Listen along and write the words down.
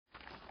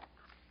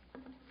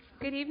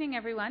Good evening,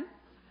 everyone.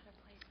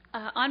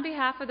 On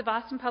behalf of the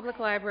Boston Public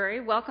Library,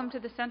 welcome to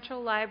the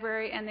Central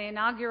Library and the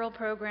inaugural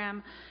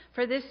program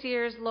for this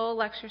year's Lowell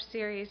Lecture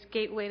Series,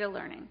 Gateway to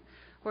Learning.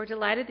 We're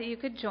delighted that you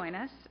could join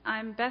us.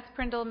 I'm Beth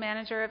Prindle,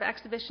 Manager of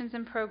Exhibitions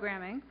and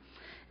Programming,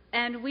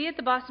 and we at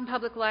the Boston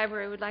Public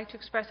Library would like to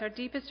express our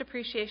deepest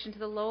appreciation to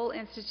the Lowell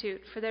Institute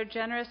for their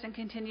generous and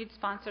continued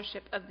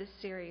sponsorship of this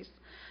series.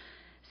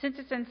 Since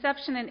its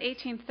inception in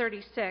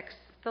 1836,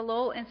 the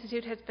Lowell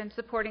Institute has been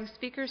supporting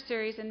speaker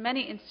series in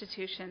many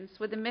institutions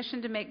with a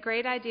mission to make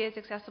great ideas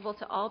accessible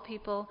to all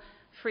people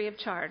free of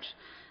charge.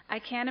 I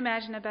can't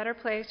imagine a better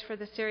place for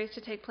the series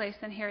to take place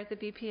than here at the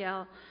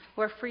BPL,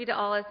 where free to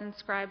all is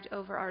inscribed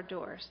over our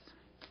doors.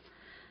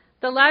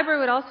 The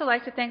library would also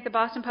like to thank the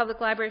Boston Public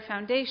Library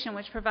Foundation,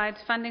 which provides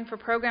funding for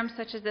programs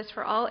such as this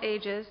for all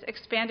ages,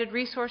 expanded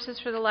resources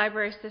for the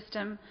library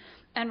system,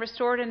 and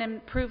restored and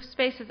improved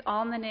spaces,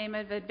 all in the name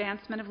of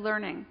advancement of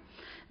learning.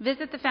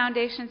 Visit the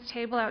Foundation's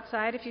table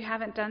outside if you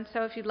haven't done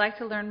so, if you'd like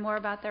to learn more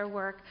about their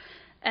work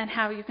and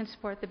how you can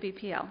support the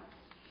BPL.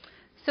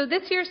 So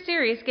this year's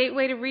series,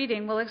 Gateway to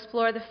Reading, will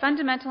explore the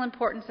fundamental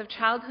importance of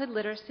childhood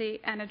literacy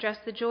and address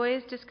the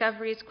joys,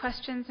 discoveries,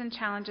 questions, and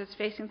challenges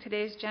facing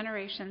today's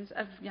generations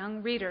of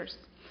young readers.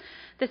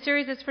 The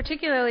series is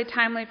particularly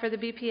timely for the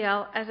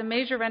BPL as a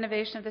major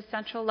renovation of the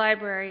Central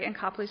Library in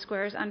Copley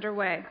Square is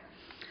underway.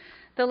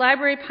 The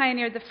library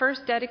pioneered the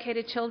first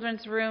dedicated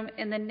children's room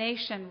in the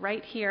nation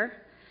right here,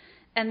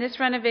 and this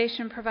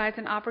renovation provides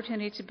an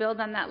opportunity to build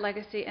on that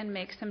legacy and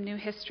make some new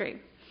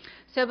history.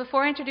 So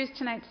before I introduce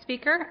tonight's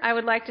speaker, I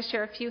would like to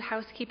share a few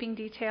housekeeping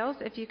details.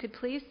 If you could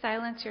please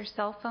silence your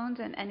cell phones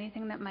and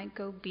anything that might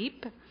go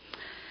beep.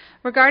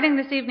 Regarding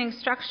this evening's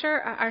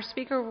structure, our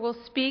speaker will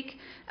speak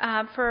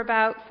for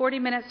about 40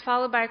 minutes,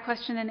 followed by a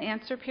question and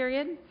answer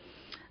period.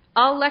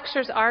 All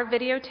lectures are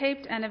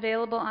videotaped and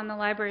available on the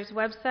library's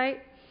website.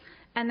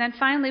 And then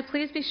finally,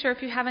 please be sure,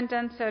 if you haven't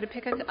done so, to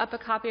pick up a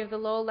copy of the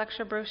Lowell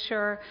Lecture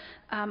Brochure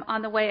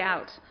on the way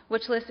out,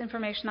 which lists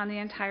information on the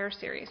entire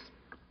series.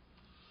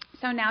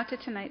 So now to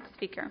tonight's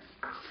speaker.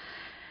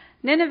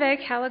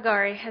 Nínive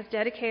Calegari has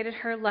dedicated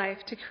her life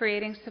to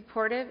creating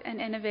supportive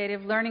and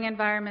innovative learning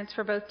environments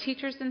for both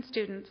teachers and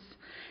students,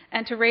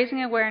 and to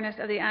raising awareness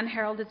of the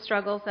unheralded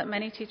struggles that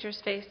many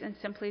teachers face in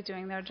simply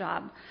doing their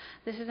job.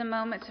 This is a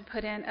moment to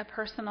put in a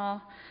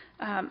personal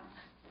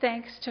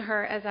thanks to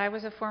her, as I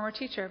was a former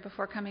teacher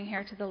before coming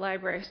here to the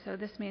library, so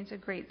this means a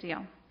great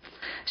deal.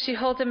 She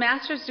holds a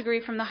master's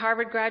degree from the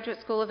Harvard Graduate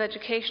School of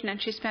Education,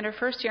 and she spent her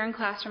first year in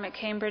classroom at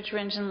Cambridge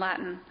Rindge and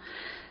Latin.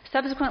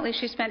 Subsequently,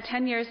 she spent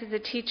 10 years as a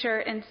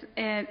teacher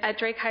at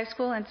Drake High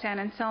School in San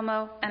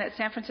Anselmo and at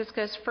San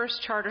Francisco's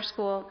first charter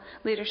school,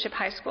 Leadership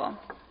High School.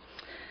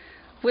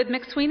 With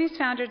McSweeney's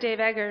founder, Dave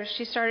Eggers,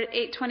 she started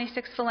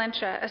 826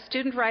 Valencia, a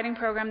student writing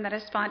program that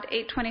has spawned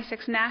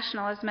 826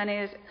 National,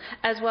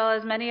 as well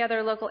as many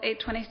other local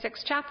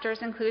 826 chapters,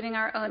 including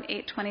our own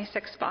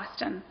 826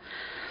 Boston.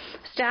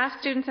 Staff,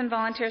 students, and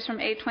volunteers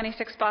from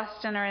 826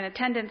 Boston are in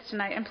attendance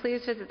tonight, and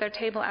please visit their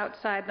table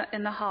outside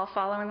in the hall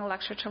following the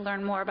lecture to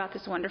learn more about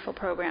this wonderful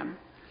program.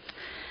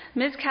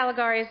 Ms.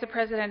 Calegari is the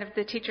president of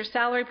the Teacher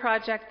Salary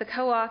Project, the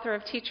co-author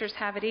of Teachers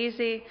Have It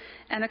Easy,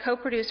 and the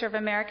co-producer of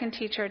American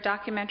Teacher, a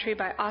documentary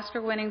by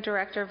Oscar-winning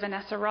director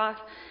Vanessa Roth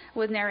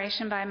with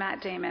narration by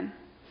Matt Damon.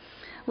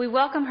 We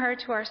welcome her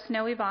to our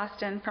snowy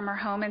Boston from her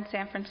home in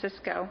San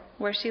Francisco,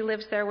 where she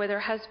lives there with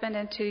her husband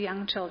and 2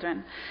 young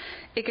children.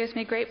 It gives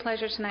me great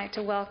pleasure tonight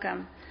to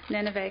welcome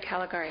Nínive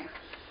Calegari.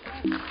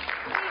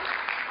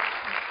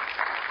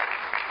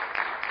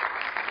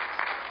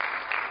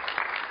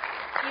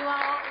 You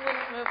all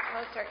wouldn't move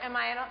closer. Am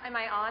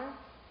I on?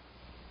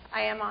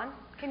 I am on.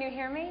 Can you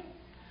hear me?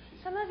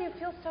 Some of you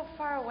feel so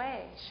far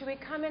away. Should we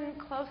come in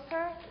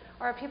closer?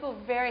 Or are people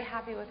very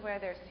happy with where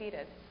they're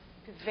seated?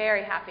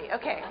 Very happy.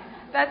 Okay,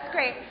 that's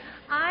great.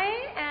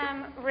 I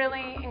am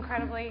really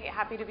incredibly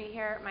happy to be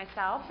here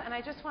myself, and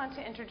I just want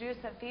to introduce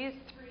that these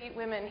 3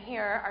 women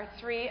here are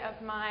 3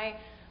 of my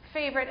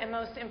favorite and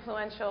most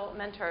influential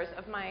mentors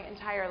of my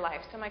entire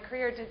life. So my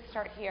career did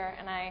start here,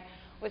 and I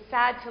was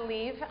sad to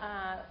leave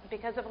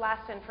because of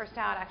last in, first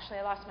out. Actually,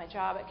 I lost my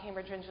job at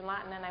Cambridge Rindge and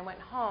Latin, and I went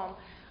home.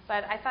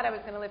 But I thought I was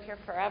going to live here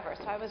forever,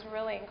 so I was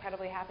really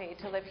incredibly happy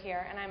to live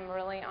here, and I'm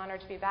really honored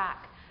to be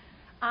back.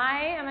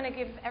 I am going to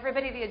give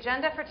everybody the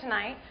agenda for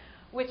tonight,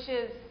 which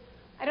is,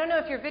 I don't know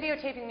if you're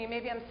videotaping me,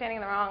 maybe I'm standing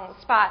in the wrong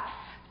spot.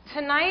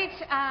 Tonight,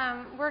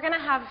 we're going to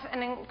have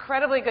an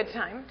incredibly good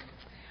time.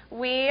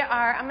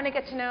 I'm going to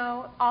get to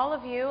know all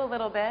of you a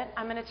little bit.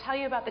 I'm going to tell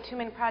you about the 2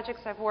 main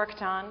projects I've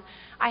worked on.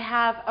 I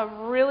have a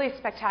really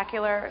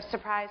spectacular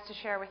surprise to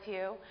share with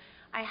you.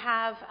 I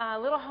have a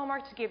little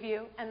homework to give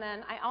you, and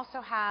then I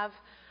also have,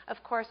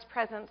 of course,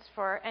 presents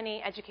for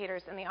any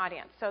educators in the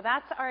audience. So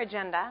that's our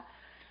agenda.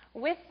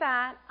 With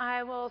that,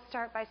 I will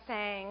start by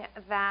saying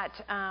that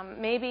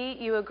maybe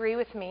you agree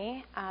with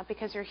me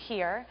because you're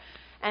here,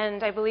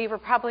 and I believe we're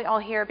probably all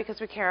here because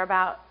we care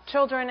about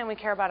children and we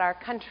care about our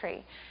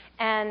country.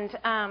 And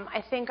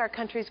I think our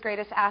country's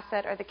greatest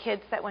asset are the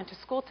kids that went to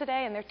school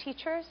today and their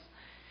teachers.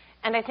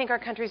 And I think our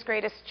country's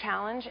greatest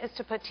challenge is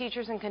to put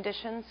teachers in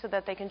conditions so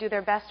that they can do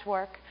their best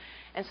work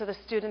and so the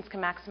students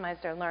can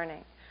maximize their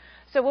learning.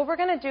 So what we're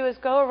going to do is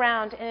go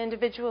around and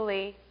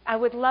individually, I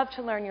would love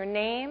to learn your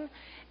name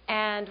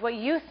and what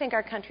you think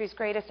our country's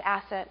greatest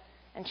asset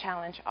and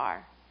challenge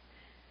are.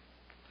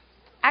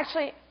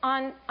 Actually,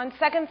 on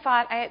second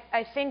thought,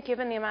 I think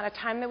given the amount of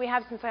time that we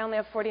have, since I only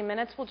have 40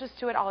 minutes, we'll just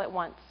do it all at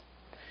once.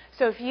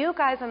 So if you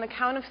guys, on the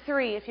count of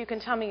 3, if you can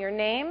tell me your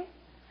name,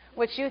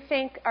 what you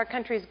think our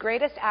country's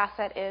greatest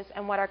asset is,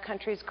 and what our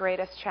country's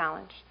greatest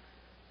challenge.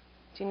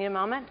 Do you need a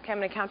moment? Okay, I'm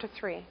going to count to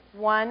 3.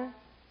 1,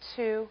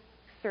 2,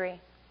 3.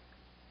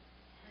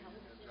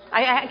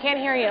 I can't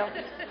hear you. Our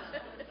kids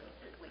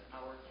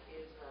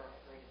are our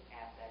greatest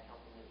asset,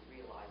 helping them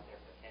realize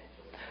their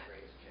potential is our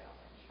greatest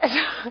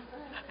challenge.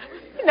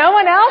 No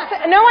one else?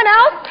 No one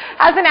else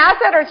has an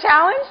asset or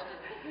challenge?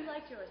 You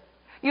liked yours.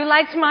 You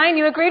liked mine?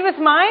 You agreed with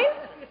mine?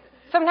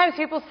 Sometimes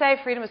people say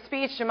freedom of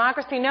speech,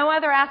 democracy, no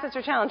other assets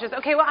or challenges.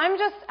 Okay, well, I'm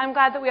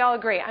glad that we all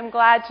agree. I'm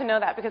glad to know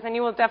that because then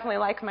you will definitely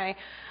like my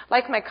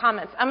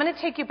comments. I'm going to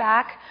take you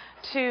back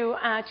to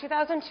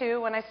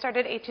 2002 when I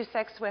started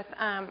 826 with,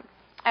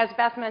 as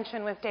Beth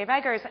mentioned, with Dave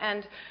Eggers,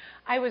 and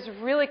I was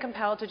really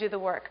compelled to do the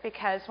work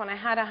because when I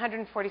had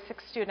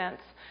 146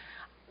 students,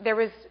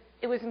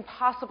 it was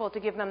impossible to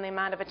give them the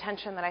amount of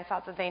attention that I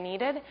thought that they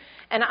needed.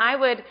 And I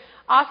would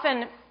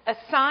often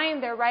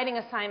assign their writing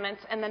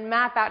assignments and then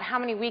map out how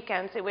many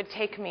weekends it would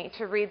take me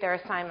to read their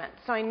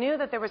assignments. So I knew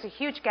that there was a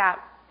huge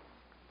gap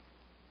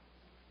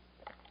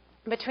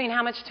between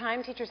how much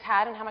time teachers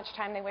had and how much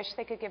time they wished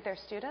they could give their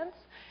students.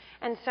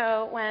 And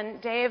so when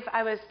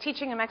I was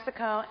teaching in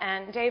Mexico,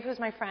 and Dave, who's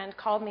my friend,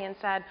 called me and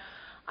said,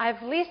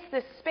 I've leased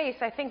this space,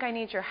 I think I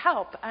need your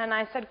help. And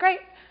I said, great.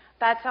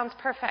 That sounds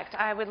perfect.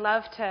 I would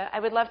love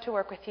to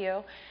work with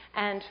you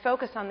and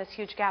focus on this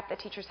huge gap that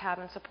teachers have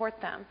and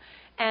support them.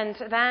 And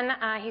then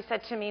he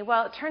said to me,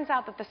 well, it turns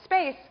out that the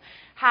space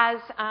has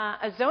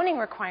a zoning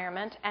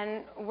requirement,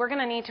 and we're going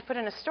to need to put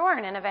in a store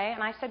in Nínive.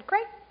 And I said,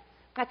 great.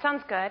 That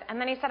sounds good. And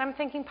then he said, I'm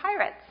thinking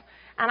pirates.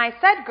 And I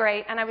said,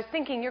 great. And I was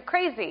thinking, you're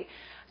crazy.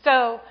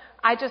 So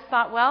I just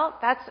thought, well,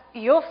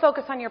 you'll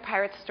focus on your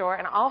pirate store,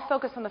 and I'll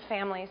focus on the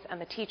families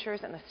and the teachers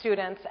and the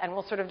students, and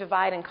we'll sort of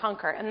divide and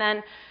conquer. And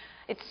then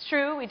it's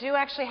true, we do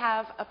actually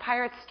have a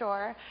pirate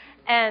store,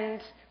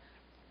 and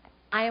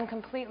I am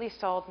completely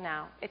sold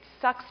now. It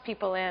sucks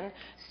people in.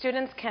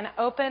 Students can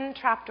open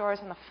trapdoors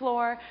on the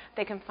floor.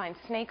 They can find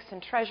snakes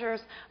and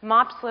treasures.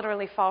 Mops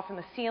literally fall from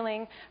the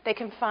ceiling. They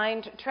can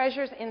find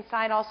treasures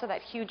inside also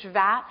that huge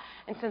vat.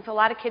 And since a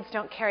lot of kids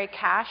don't carry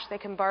cash, they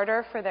can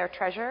barter for their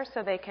treasure.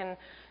 So they can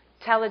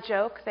tell a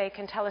joke, they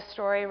can tell a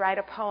story, write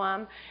a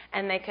poem,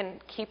 and they can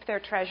keep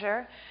their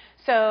treasure.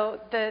 So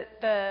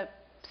the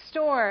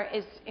store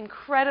is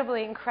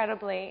incredibly,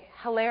 incredibly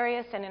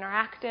hilarious and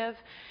interactive,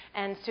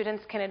 and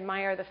students can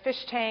admire the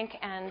fish tank,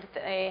 and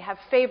they have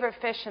favorite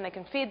fish, and they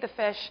can feed the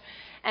fish,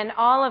 and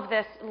all of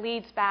this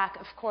leads back,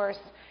 of course,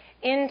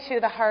 into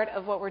the heart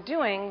of what we're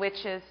doing,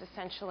 which is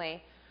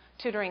essentially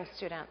tutoring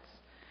students.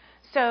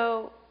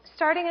 So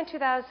starting in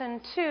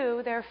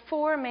 2002, there are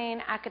 4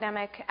 main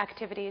academic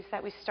activities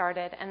that we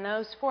started, and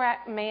those 4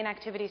 main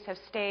activities have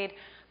stayed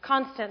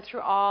constant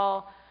through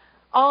all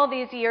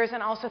these years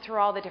and also through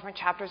all the different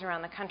chapters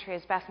around the country.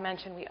 As Beth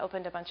mentioned, we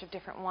opened a bunch of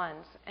different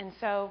ones. And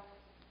so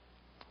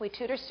we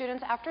tutor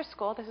students after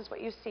school. This is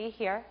what you see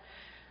here.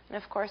 And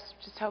of course,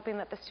 just hoping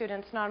that the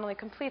students not only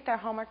complete their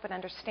homework but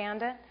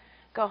understand it,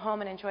 go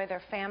home and enjoy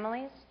their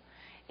families.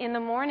 In the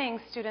morning,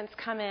 students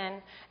come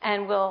in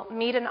and will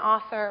meet an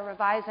author,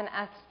 revise an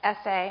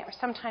essay, or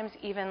sometimes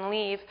even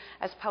leave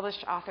as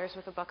published authors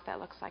with a book that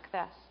looks like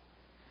this.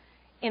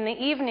 In the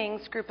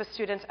evenings, group of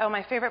students,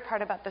 my favorite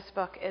part about this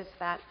book is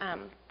that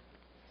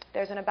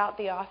there's an About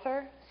the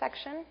Author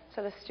section.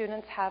 So the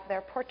students have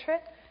their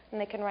portrait,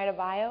 and they can write a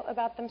bio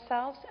about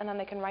themselves, and then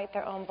they can write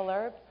their own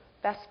blurb,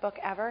 best book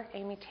ever,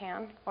 Amy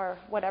Tan, or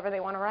whatever they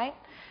want to write.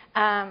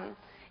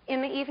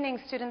 In the evening,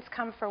 students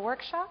come for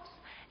workshops,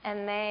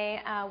 and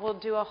they will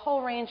do a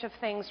whole range of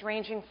things,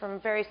 ranging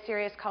from very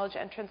serious college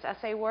entrance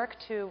essay work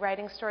to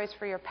writing stories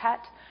for your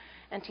pet.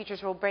 And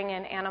teachers will bring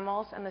in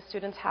animals, and the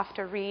students have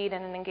to read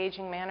in an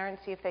engaging manner and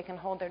see if they can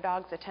hold their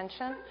dog's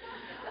attention.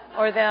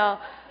 Or they'll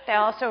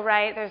also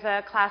write, there's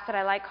a class that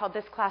I like called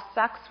This Class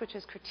Sucks, which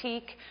is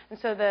critique. And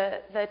so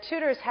the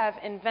tutors have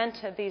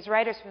invented, these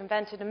writers have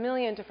invented a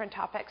million different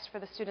topics for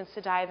the students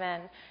to dive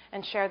in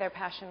and share their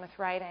passion with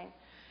writing.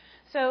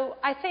 So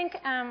I think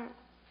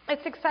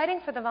it's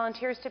exciting for the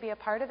volunteers to be a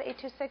part of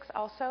 826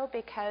 also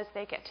because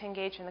they get to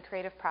engage in the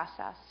creative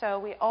process. So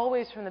we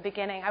always, from the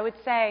beginning, I would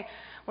say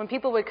when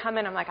people would come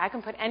in, I'm like, I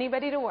can put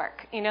anybody to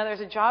work.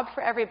 There's a job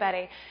for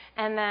everybody.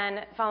 And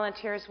then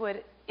volunteers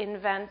would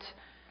invent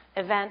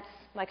events,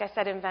 like I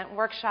said, invent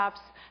workshops,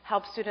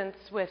 help students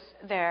with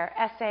their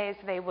essays.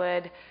 They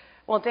would,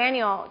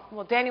 Daniel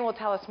will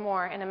tell us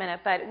more in a minute,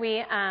 but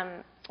we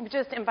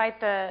just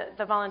invite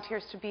the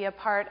volunteers to be a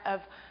part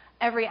of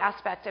every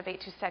aspect of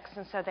 826,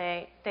 and so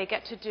they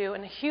get to do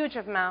a huge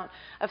amount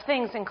of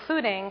things,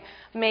 including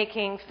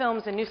making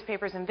films and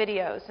newspapers and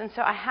videos. And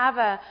so I have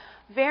a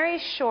very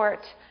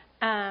short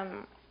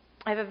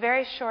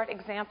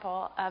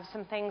example of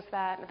some things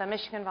that the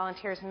Michigan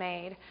volunteers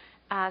made,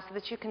 so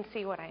that you can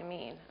see what I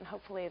mean. And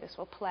hopefully this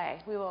will play.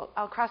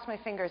 I'll cross my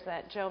fingers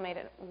that Joe made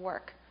it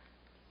work.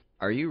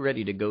 Are you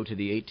ready to go to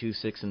the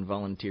 826 and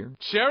volunteer?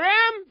 Sure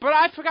am, but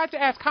I forgot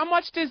to ask, how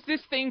much does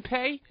this thing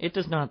pay? It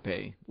does not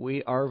pay.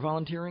 We are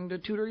volunteering to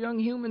tutor young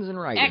humans in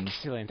writing.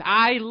 Excellent.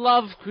 I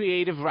love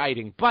creative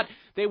writing, but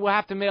they will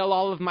have to mail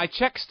all of my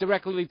checks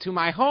directly to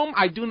my home.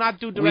 I do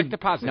not do direct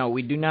deposit. No,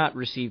 we do not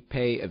receive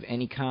pay of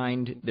any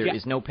kind. There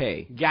is no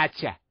pay.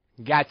 Gotcha.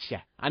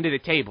 Under the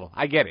table.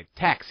 I get it.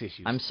 Tax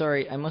issues. I'm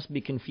sorry, I must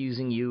be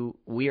confusing you.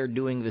 We are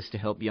doing this to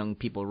help young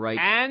people write.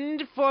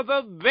 And for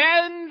the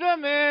Benjamins.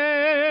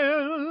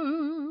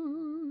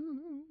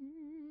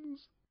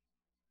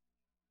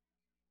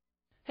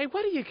 Hey,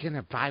 what are you going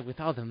to buy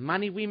with all the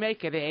money we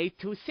make at the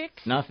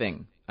 826?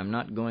 Nothing. I'm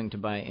not going to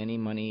buy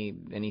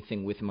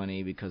anything with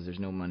money, because there's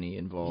no money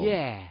involved.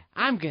 Yeah,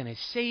 I'm going to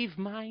save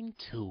mine,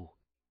 too.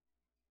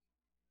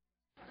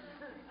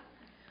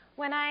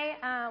 When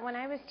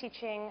I was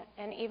teaching,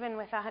 and even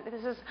with how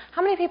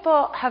many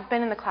people have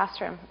been in the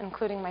classroom,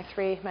 including my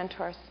 3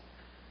 mentors?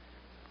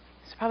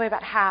 It's probably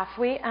about half.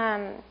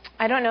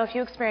 I don't know if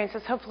you experienced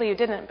this. Hopefully you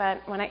didn't.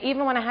 But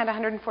even when I had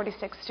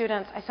 146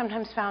 students, I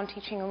sometimes found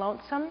teaching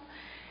lonesome,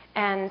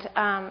 and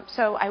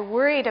so I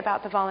worried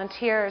about the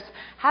volunteers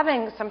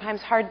having sometimes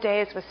hard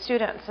days with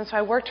students. And so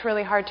I worked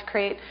really hard to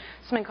create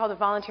something called a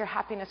volunteer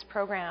happiness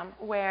program,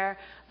 where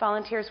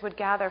volunteers would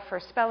gather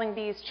for spelling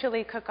bees,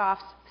 chili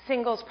cook-offs,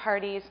 singles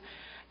parties,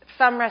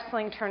 thumb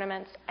wrestling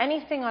tournaments,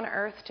 anything on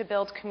earth to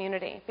build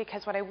community.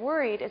 Because what I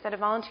worried is that a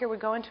volunteer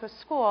would go into a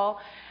school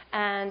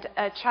and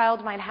a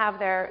child might have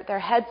their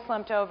head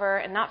slumped over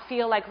and not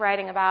feel like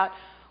writing about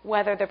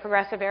whether the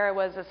progressive era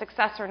was a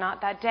success or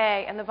not that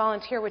day, and the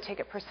volunteer would take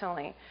it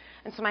personally.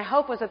 And so my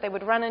hope was that they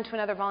would run into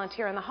another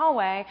volunteer in the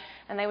hallway,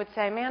 and they would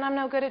say, "Man, I'm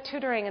no good at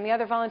tutoring." And the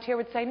other volunteer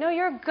would say, "No,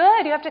 you're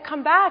good. You have to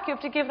come back. You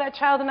have to give that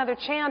child another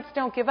chance.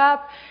 Don't give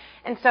up."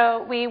 And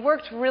so we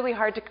worked really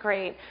hard to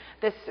create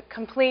this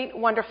complete,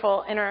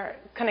 wonderful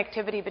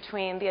interconnectivity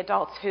between the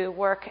adults who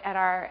work at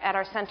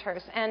our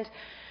centers. And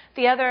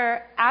the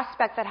other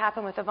aspect that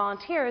happened with the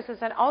volunteers is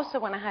that also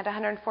when I had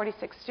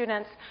 146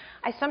 students,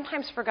 I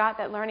sometimes forgot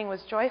that learning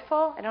was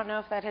joyful. I don't know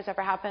if that has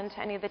ever happened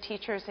to any of the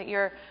teachers, that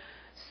you're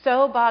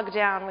so bogged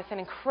down with an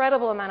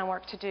incredible amount of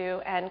work to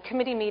do and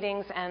committee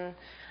meetings and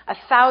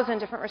 1,000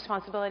 different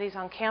responsibilities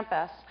on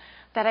campus,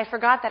 that I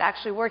forgot that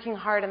actually working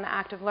hard in the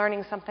act of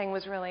learning something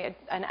was really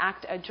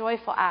a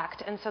joyful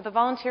act. And so the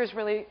volunteers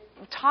really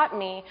taught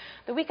me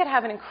that we could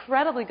have an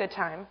incredibly good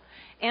time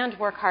and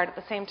work hard at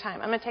the same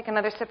time. I'm going to take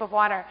another sip of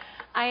water.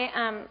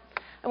 I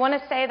want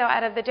to say, though,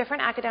 out of the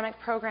different academic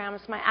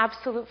programs, my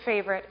absolute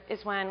favorite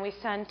is when we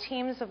send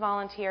teams of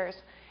volunteers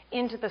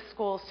into the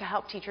schools to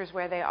help teachers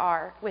where they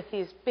are with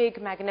these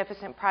big,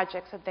 magnificent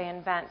projects that they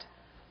invent.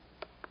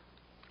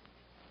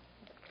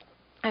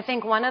 I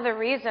think one of the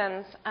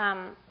reasons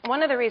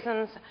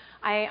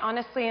I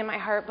honestly in my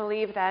heart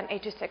believe that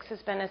 826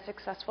 has been as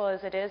successful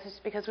as it is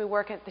because we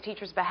work at the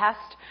teacher's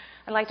behest.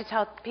 I like to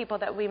tell people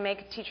that we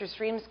make teachers'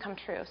 dreams come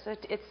true. So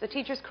it's the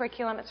teacher's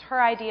curriculum, it's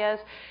her ideas,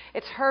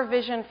 it's her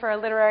vision for a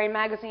literary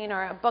magazine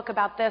or a book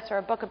about this or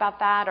a book about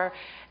that, or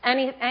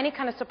any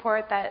kind of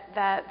support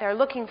that they're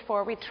looking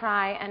for. We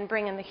try and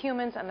bring in the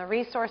humans and the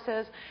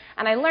resources.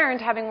 And I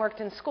learned, having worked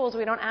in schools,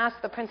 we don't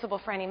ask the principal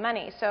for any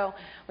money. So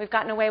we've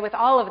gotten away with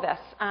all of this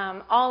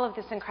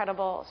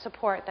incredible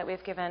support that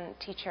we've given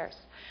teachers.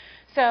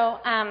 So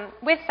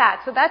with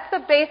that, so that's the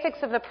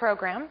basics of the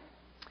program.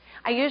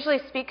 I usually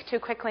speak too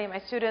quickly. My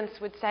students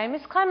would say,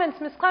 Miss Clements,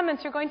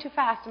 you're going too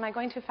fast. Am I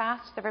going too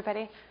fast?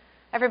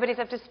 Everybody's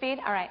up to speed?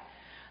 All right.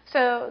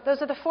 So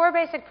those are the 4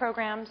 basic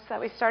programs that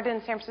we started in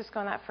San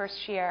Francisco in that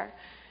first year,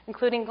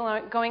 including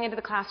going into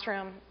the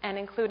classroom and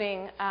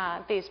including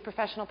these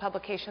professional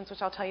publications,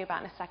 which I'll tell you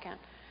about in a second.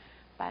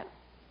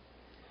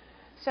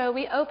 So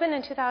we opened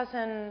in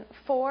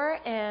 2004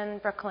 in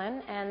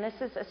Brooklyn, and this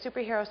is a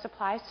superhero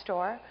supply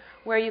store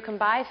where you can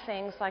buy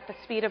things like the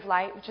speed of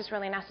light, which is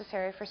really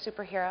necessary for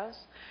superheroes.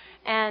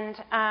 And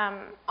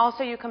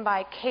also you can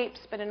buy capes,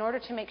 but in order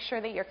to make sure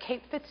that your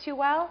cape fits you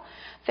well,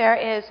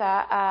 there's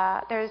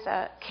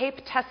a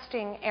cape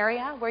testing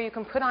area where you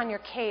can put on your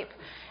cape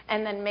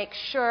and then make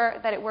sure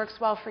that it works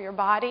well for your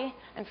body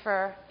and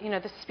for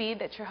the speed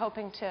that you're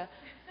hoping to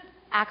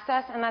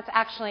access. And that's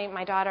actually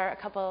my daughter a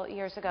couple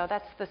years ago.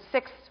 That's the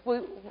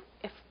 6th.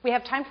 If we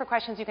have time for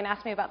questions, you can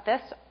ask me about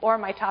this or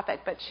my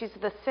topic, but she's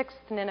the 6th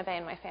Nínive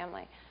in my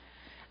family.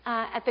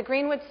 At the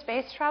Greenwood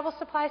Space Travel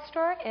Supply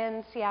Store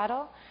in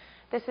Seattle,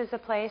 this is a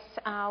place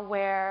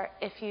where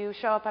if you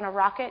show up on a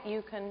rocket,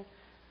 you can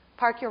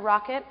park your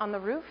rocket on the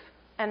roof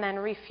and then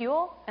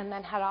refuel and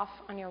then head off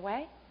on your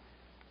way.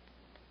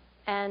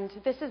 And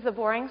this is the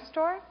Boring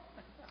Store.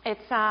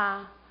 It's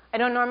I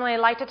don't normally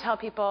like to tell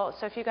people,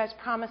 so if you guys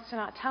promise to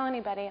not tell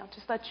anybody, I'll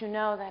just let you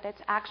know that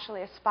it's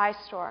actually a spy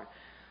store.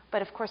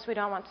 But of course, we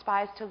don't want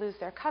spies to lose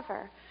their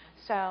cover.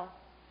 So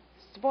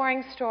it's a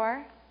boring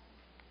store.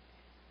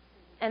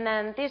 And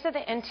then these are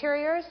the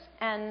interiors,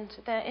 and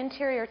the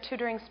interior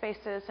tutoring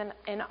spaces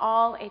in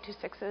all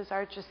 826s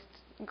are just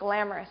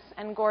glamorous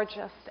and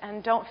gorgeous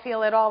and don't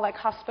feel at all like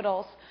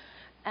hospitals,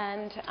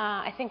 and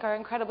I think are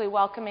incredibly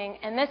welcoming.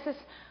 And this is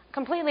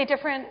completely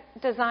different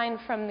design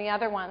from the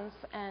other ones,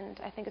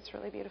 and I think it's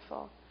really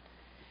beautiful.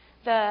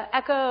 The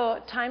Echo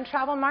Time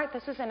Travel Mart,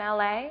 this is in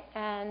LA,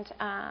 and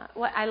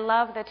what I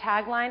love the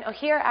tagline. Oh,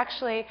 here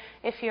actually,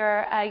 if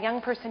you're a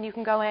young person, you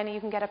can go in and you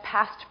can get a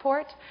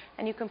passport,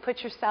 and you can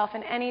put yourself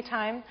in any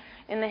time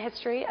in the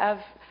history of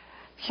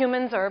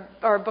humans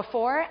or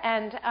before.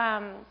 And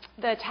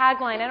the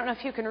tagline, I don't know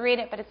if you can read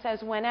it, but it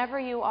says, "Whenever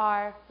you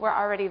are, we're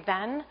already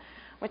then,"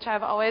 which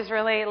I've always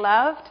really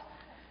loved.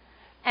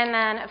 And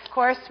then, of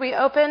course, we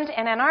opened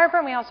in Ann Arbor,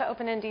 and we also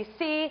opened in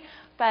D.C.,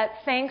 but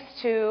thanks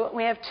to,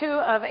 we have two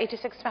of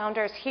 826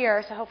 founders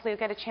here, so hopefully you'll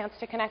get a chance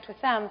to connect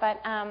with them. But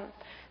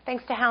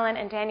thanks to Helen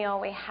and Daniel,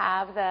 we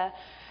have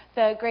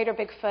the Greater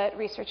Bigfoot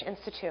Research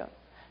Institute.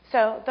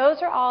 So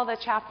those are all the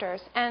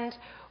chapters. And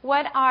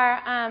what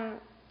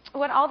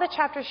all the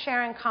chapters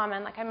share in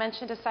common, like I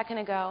mentioned a second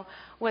ago,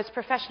 was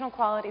professional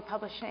quality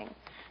publishing.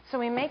 So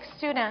we make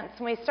students,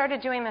 when we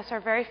started doing this our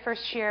very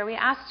first year, we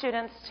asked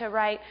students to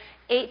write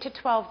 8 to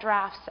 12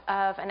 drafts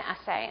of an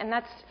essay. And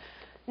that's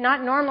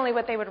not normally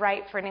what they would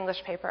write for an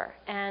English paper.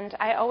 And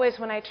I always,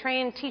 when I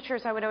train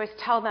teachers, I would always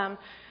tell them,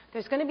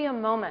 there's going to be a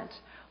moment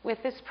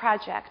with this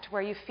project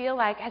where you feel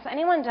like, has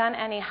anyone done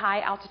any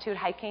high altitude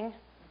hiking?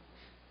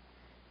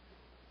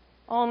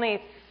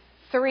 Only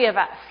 3 of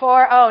us.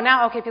 4, oh,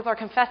 now, okay, people are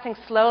confessing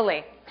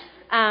slowly.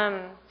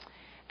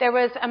 There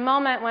was a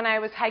moment when I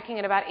was hiking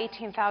at about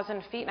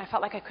 18,000 feet, and I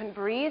felt like I couldn't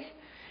breathe.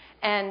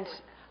 And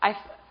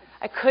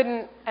I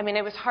couldn't, I mean,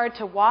 it was hard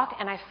to walk,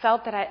 and I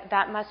felt that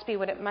that must be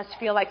what it must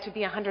feel like to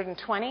be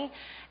 120.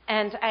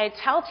 And I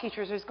tell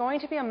teachers, there's going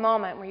to be a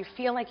moment where you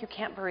feel like you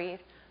can't breathe.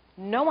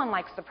 No one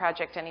likes the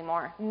project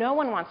anymore. No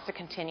one wants to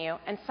continue.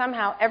 And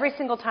somehow, every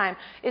single time,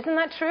 isn't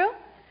that true?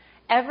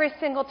 Every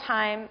single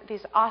time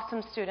these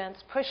awesome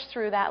students push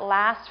through that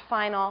last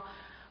final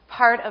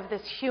part of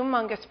this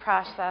humongous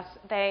process,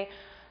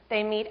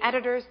 they meet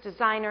editors,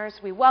 designers.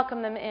 We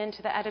welcome them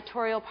into the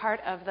editorial part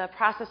of the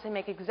process. They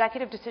make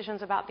executive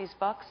decisions about these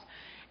books.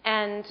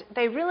 And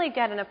they really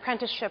get an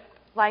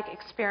apprenticeship-like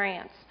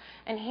experience.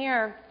 And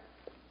here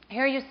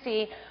you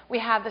see we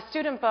have the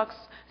student books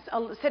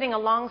sitting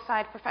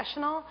alongside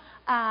professional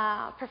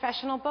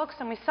books,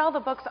 and we sell the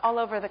books all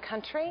over the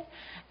country.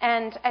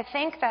 And I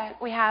think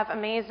that we have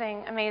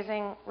amazing,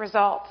 amazing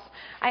results.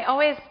 I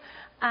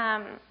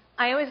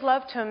always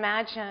love to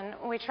imagine,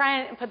 we try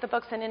and put the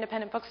books in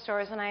independent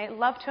bookstores, and I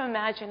love to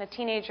imagine a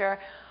teenager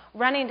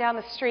running down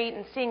the street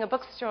and seeing a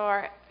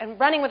bookstore and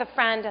running with a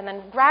friend and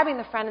then grabbing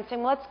the friend and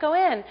saying, well, let's go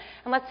in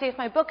and let's see if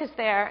my book is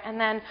there, and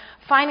then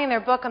finding their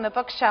book on the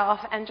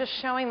bookshelf and just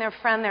showing their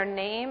friend their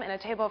name and a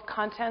table of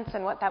contents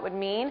and what that would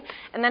mean.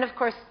 And then, of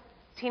course,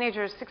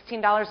 teenagers,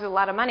 $16 is a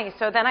lot of money,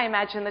 so then I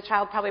imagine the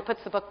child probably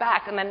puts the book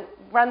back and then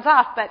runs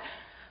off,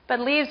 but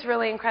leaves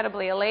really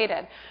incredibly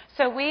elated.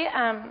 So we...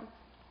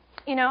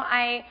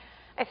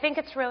 I think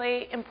it's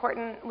really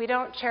important. We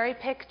don't cherry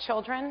pick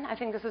children. I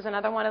think this is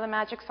another one of the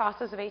magic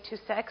sauces of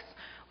 826.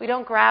 We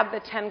don't grab the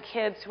 10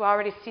 kids who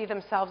already see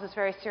themselves as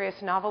very serious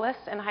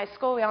novelists in high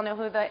school. We all know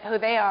who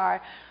they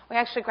are. We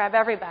actually grab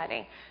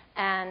everybody.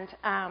 And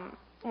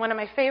one of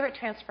my favorite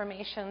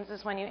transformations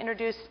is when you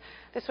introduce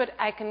this.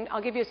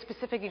 I'll give you a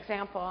specific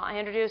example. I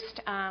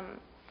introduced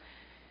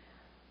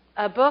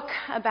a book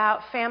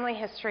about family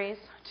histories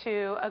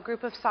to a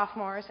group of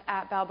sophomores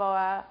at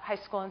Balboa High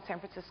School in San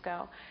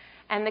Francisco.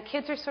 And the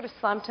kids are sort of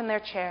slumped in their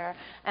chair,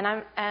 and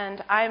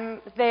I'm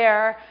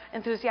there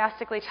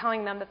enthusiastically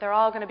telling them that they're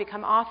all going to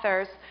become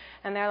authors.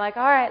 And they're like,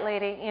 all right,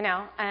 lady,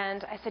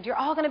 And I said, you're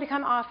all going to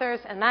become authors,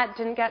 and that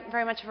didn't get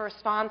very much of a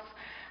response,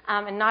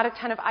 and not a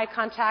ton of eye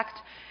contact.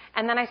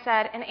 And then I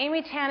said, and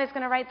Amy Tan is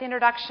going to write the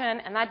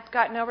introduction, and that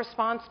got no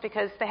response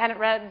because they hadn't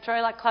read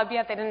Joy Luck Club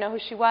yet. They didn't know who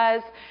she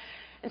was.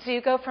 And so you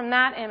go from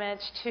that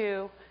image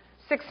to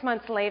 6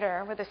 months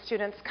later, where the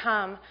students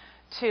come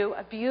to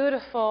a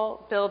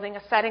beautiful building,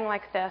 a setting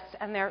like this,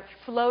 and they're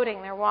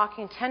floating, they're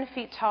walking 10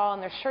 feet tall,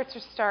 and their shirts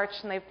are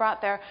starched, and they've brought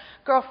their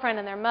girlfriend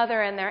and their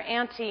mother and their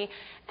auntie,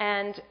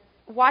 and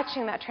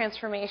watching that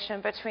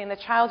transformation between the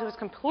child who was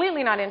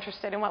completely not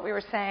interested in what we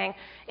were saying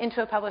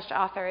into a published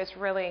author is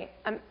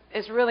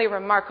really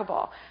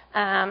remarkable.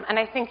 And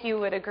I think you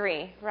would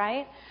agree,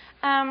 right?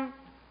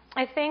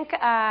 I think...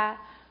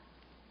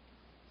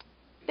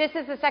 This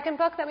is the second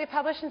book that we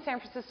published in San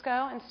Francisco,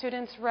 and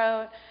students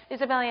wrote,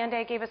 Isabel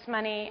Allende gave us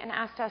money and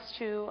asked us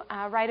to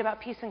write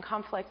about peace and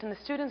conflict. And the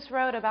students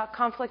wrote about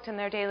conflict in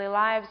their daily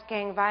lives,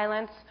 gang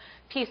violence,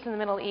 peace in the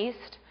Middle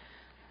East.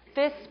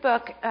 This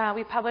book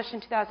we published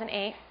in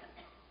 2008.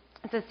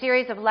 It's a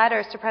series of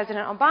letters to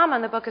President Obama,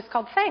 and the book is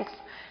called Thanks,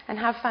 and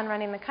Have Fun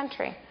Running the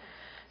Country.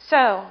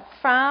 So,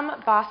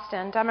 from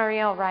Boston,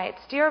 Damariel writes,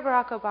 Dear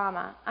Barack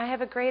Obama, I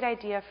have a great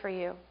idea for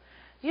you.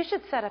 You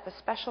should set up a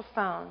special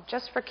phone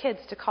just for kids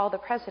to call the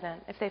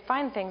president if they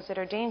find things that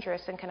are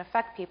dangerous and can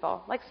affect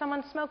people, like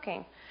someone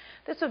smoking.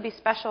 This would be a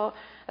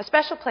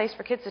special place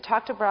for kids to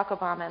talk to Barack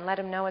Obama and let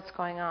him know what's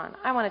going on.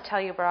 I want to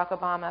tell you, Barack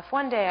Obama, if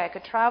one day I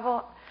could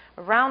travel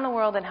around the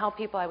world and help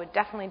people, I would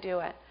definitely do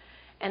it.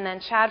 And then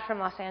Chad from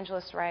Los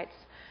Angeles writes,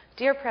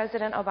 Dear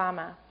President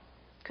Obama,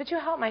 could you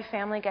help my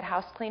family get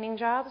house cleaning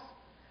jobs?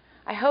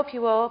 I hope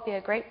you will be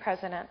a great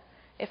president.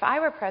 If I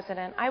were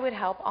president, I would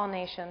help all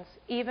nations,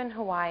 even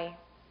Hawaii.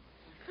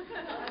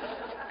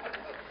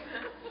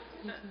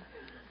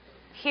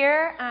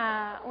 Here,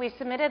 we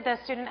submitted the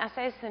student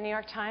essays to the New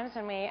York Times,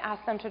 and we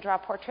asked them to draw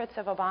portraits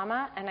of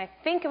Obama. And I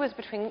think it was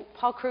between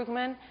Paul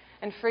Krugman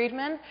and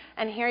Friedman.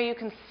 And here you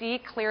can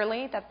see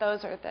clearly that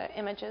those are the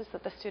images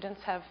that the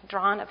students have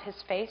drawn of his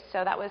face.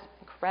 So that was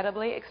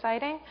incredibly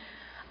exciting.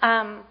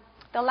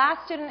 The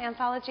last student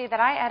anthology that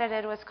I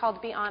edited was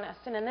called Be Honest.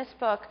 And in this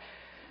book,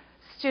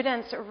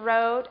 students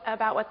wrote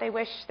about what they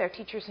wish their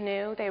teachers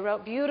knew. They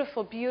wrote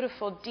beautiful,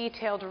 beautiful,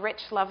 detailed,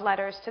 rich love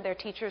letters to their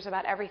teachers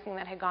about everything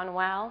that had gone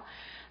well.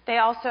 They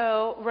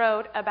also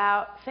wrote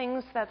about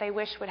things that they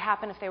wish would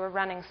happen if they were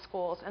running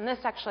schools. And this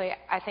actually,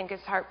 I think, is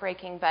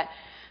heartbreaking, but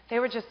they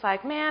were just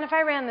like, man, if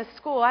I ran this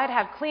school, I'd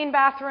have clean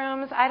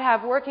bathrooms, I'd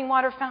have working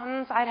water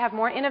fountains, I'd have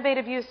more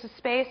innovative use of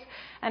space,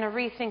 and a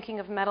rethinking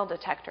of metal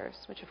detectors,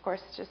 which, of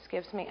course, just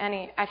gives me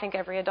I think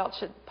every adult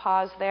should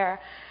pause there.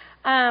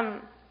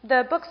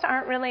 The books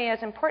aren't really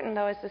as important,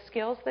 though, as the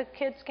skills that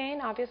kids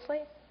gain, obviously.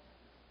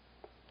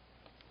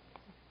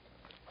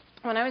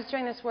 When I was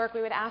doing this work,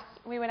 we would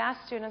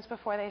ask students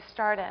before they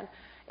started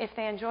if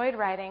they enjoyed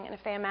writing and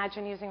if they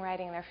imagined using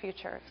writing in their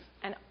futures.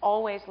 And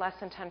always less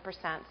than 10%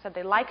 said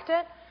they liked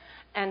it,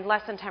 and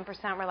less than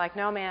 10% were like,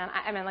 no, man,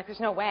 I mean, like, there's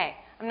no way.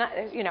 I'm not,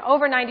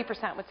 over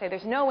 90% would say,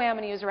 there's no way I'm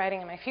going to use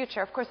writing in my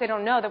future. Of course, they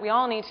don't know that we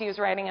all need to use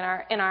writing in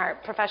our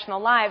professional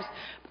lives,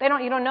 but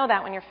you don't know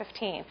that when you're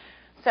 15.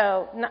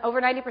 So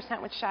over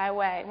 90% would shy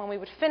away. When we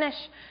would finish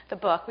the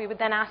book, we would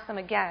then ask them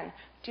again,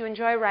 do you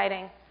enjoy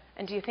writing?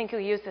 And do you think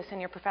you'll use this in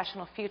your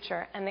professional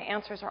future? And the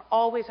answers are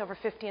always over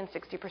 50 and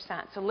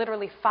 60%. So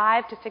literally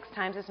 5 to 6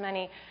 times as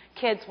many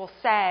kids will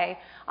say,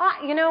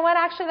 you know what,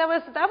 actually that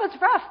was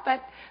rough,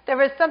 but there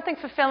was something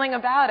fulfilling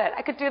about it.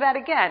 I could do that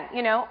again,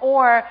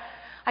 or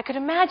I could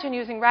imagine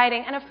using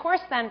writing. And of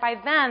course by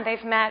then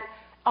they've met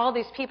all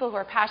these people who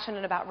are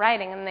passionate about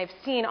writing, and they've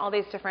seen all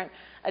these different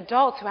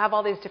adults who have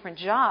all these different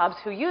jobs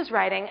who use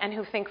writing and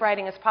who think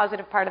writing is a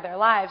positive part of their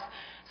lives.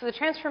 So the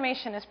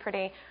transformation is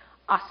pretty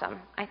awesome,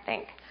 I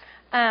think.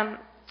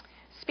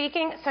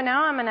 So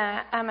now I'm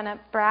gonna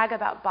brag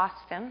about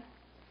Boston.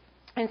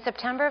 In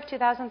September of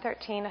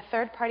 2013, a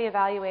third-party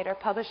evaluator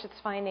published its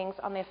findings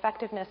on the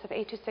effectiveness of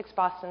 826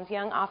 Boston's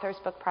Young Authors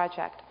Book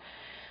Project.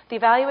 The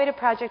evaluated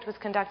project was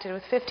conducted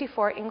with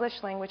 54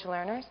 English language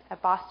learners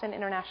at Boston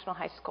International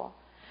High School.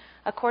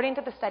 According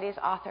to the study's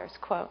authors,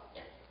 quote,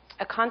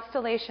 a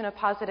constellation of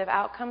positive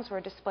outcomes were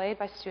displayed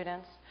by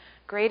students: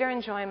 greater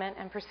enjoyment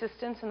and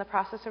persistence in the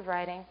process of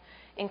writing,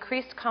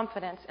 increased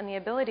confidence in the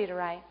ability to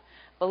write,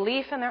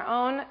 belief that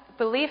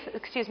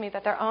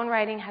their own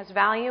writing has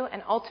value,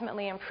 and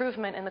ultimately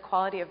improvement in the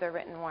quality of their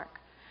written work.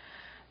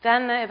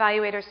 Then the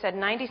evaluators said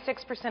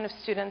 96% of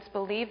students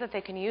believe that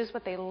they can use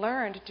what they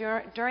learned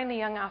during the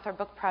Young Author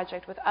Book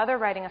Project with other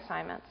writing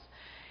assignments.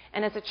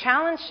 And as a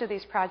challenge to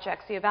these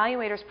projects, the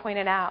evaluators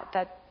pointed out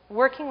that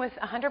working with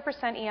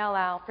 100%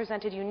 ELL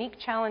presented unique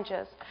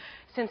challenges,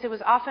 since it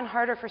was often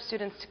harder for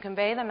students to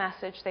convey the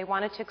message they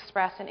wanted to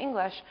express in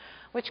English,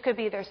 which could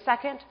be their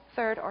second,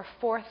 third, or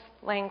fourth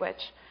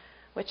language,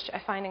 which I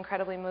find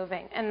incredibly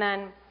moving. And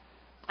then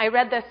I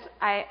read this.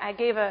 I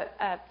gave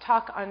a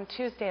talk on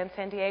Tuesday in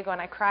San Diego,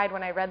 and I cried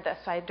when I read this.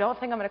 So I don't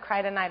think I'm going to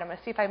cry tonight. I'm going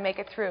to see if I make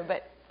it through,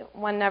 but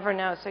one never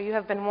knows. So you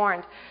have been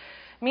warned.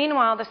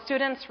 Meanwhile, the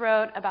students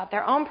wrote about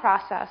their own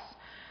process,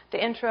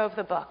 the intro of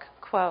the book.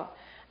 Quote,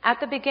 at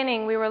the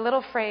beginning, we were a little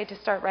afraid to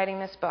start writing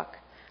this book.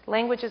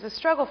 Language is a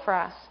struggle for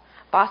us.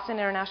 Boston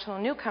International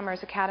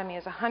Newcomers Academy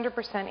is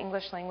 100%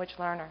 English language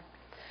learner.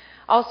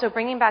 Also,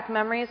 bringing back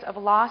memories of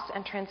loss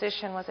and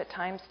transition was at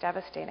times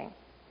devastating.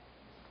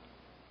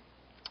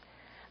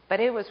 But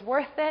it was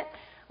worth it.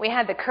 We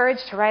had the courage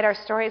to write our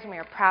stories, and we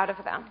were proud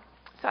of them.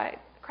 So I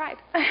cried.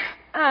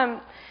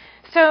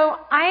 So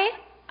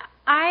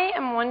I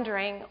am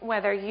wondering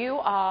whether you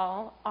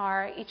all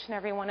are, each and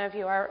every one of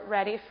you, are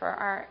ready for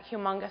our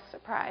humongous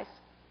surprise.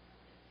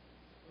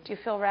 Do you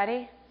feel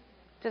ready?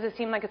 Does it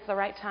seem like it's the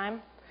right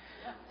time?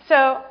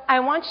 So I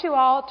want you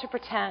all to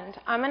pretend.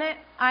 I'm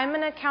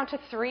gonna count to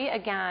 3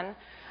 again.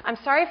 I'm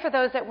sorry for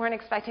those that weren't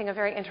expecting a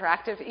very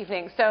interactive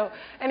evening. So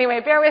anyway,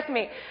 bear with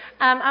me.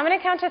 I'm going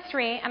to count to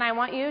 3, and I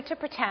want you to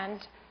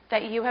pretend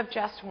that you have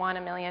just won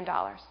 $1 million.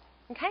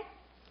 Okay?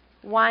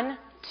 1,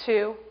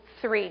 2,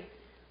 3. These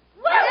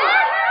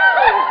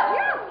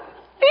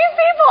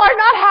people are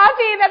not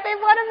happy that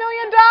they've won $1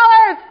 million.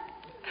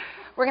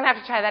 We're going to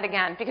have to try that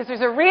again, because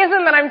there's a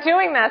reason that I'm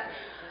doing this.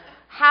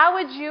 How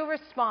would you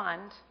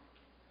respond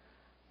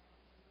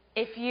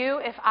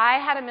If I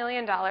had $1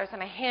 million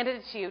and I handed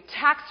it to you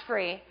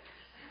tax-free,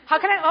 how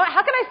can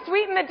I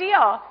sweeten the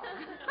deal?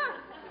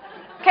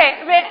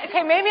 Okay,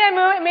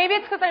 maybe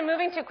it's because I'm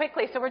moving too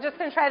quickly, so we're just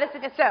going to try this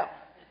again. So,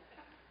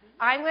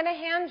 I'm going to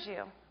hand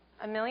you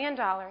 $1 million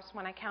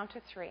when I count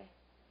to 3,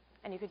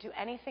 and you can do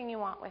anything you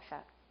want with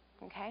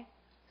it, okay?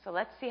 So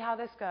let's see how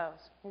this goes.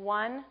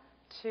 1,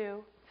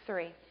 2,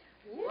 3.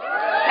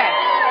 Okay.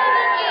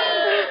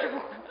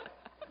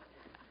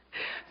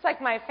 It's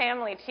like my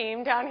family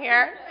team down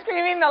here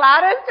screaming the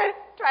loudest to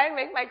try and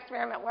make my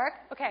experiment work.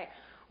 Okay,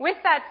 with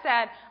that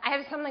said, I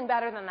have something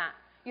better than that.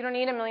 You don't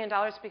need $1 million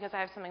because I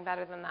have something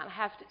better than that. I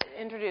have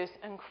to introduce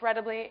an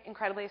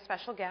incredibly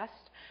special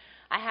guest.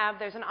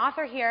 There's an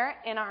author here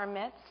in our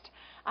midst.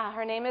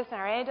 Her name is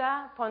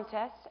Nereida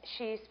Pontes.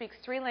 She speaks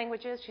 3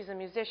 languages. She's a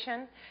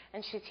musician,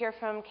 and she's here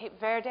from Cape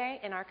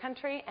Verde in our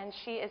country, and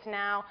she is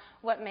now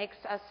what makes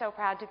us so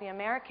proud to be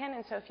American.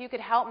 And so if you could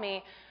help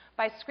me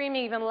by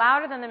screaming even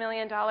louder than the $1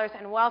 million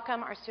and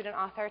welcome our student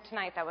author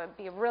tonight, that would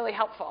be really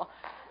helpful.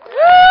 Woo!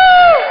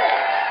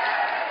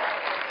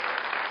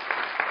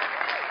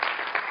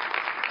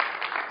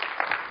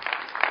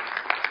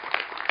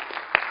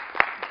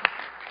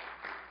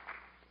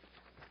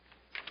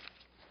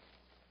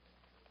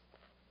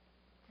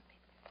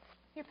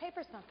 Your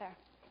paper's not there.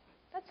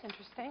 That's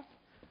interesting.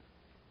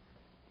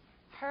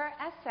 Her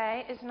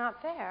essay is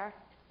not there.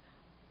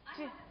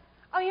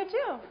 Oh, you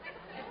do?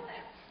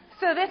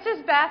 So this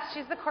is Beth.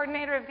 She's the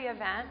coordinator of the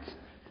event.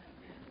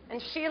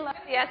 And she loved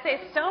the essay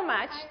so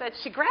much that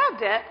she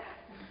grabbed it.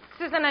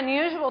 This is an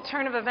unusual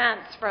turn of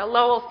events for a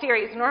Lowell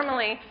series.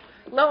 Normally,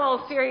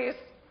 Lowell series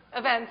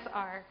events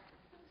are...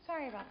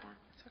 Sorry about that.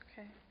 It's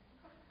okay.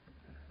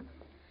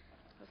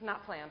 It was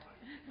not planned.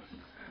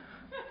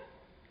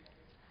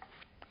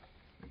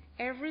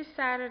 Every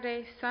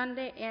Saturday,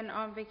 Sunday, and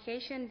on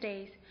vacation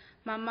days,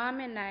 my mom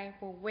and I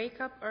will wake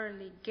up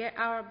early, get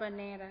our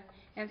banana,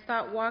 and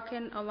start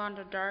walking along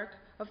the dark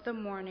of the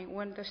morning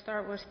when the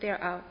star was still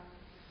out.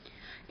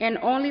 And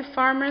only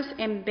farmers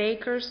and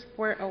bakers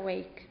were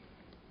awake.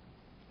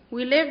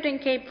 We lived in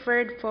Cape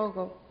Verde,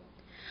 Fogo.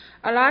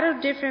 A lot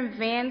of different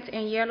vans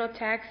and yellow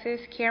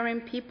taxis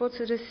carrying people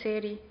to the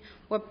city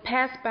would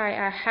pass by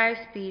at high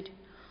speed,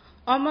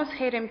 almost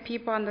hitting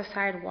people on the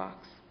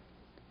sidewalks.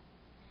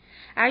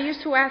 I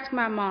used to ask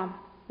my mom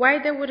why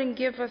they wouldn't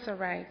give us a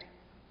ride.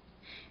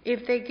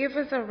 If they give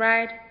us a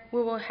ride,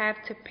 we will have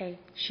to pay,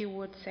 she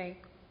would say.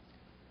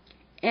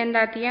 And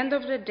at the end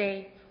of the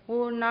day, we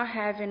will not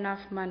have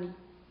enough money.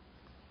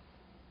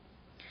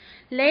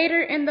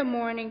 Later in the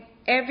morning,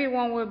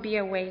 everyone will be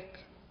awake.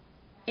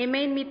 It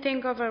made me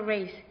think of a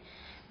race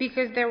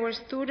because there were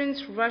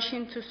students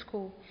rushing to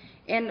school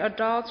and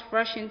adults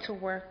rushing to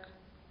work.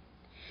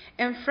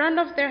 In front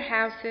of their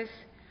houses,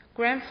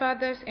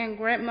 grandfathers and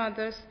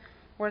grandmothers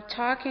were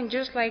talking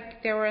just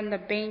like they were on the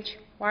bench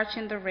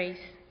watching the race.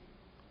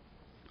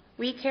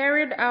 We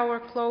carried our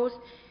clothes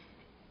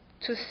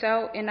to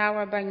sell in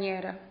our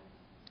bañera.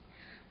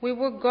 We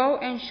would go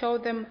and show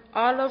them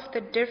all of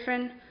the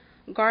different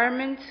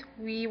garments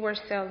we were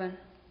selling.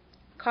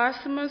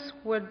 Customers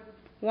would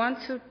want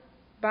to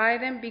buy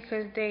them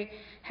because they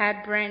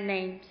had brand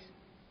names.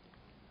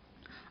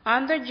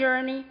 On the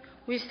journey,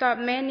 we saw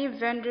many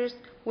vendors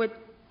with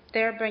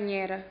their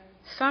bañera.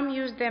 Some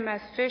used them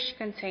as fish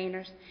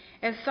containers,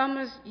 and some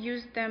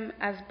used them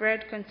as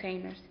bread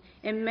containers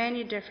in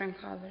many different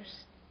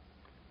colors.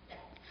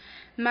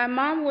 My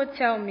mom would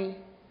tell me,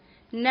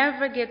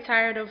 never get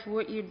tired of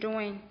what you're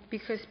doing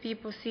because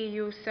people see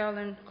you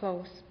selling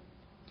clothes.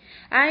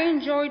 I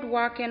enjoyed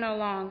walking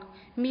along,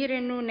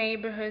 meeting new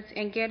neighborhoods,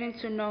 and getting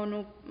to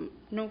know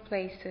new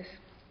places.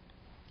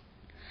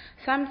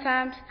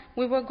 Sometimes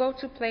we would go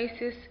to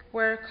places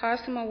where a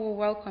customer will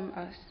welcome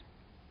us.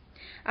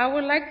 I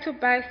would like to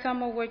buy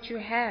some of what you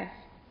have,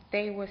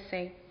 they would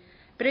say,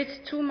 but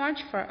it's too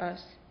much for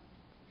us.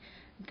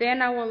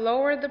 Then I will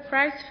lower the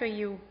price for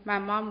you, my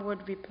mom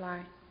would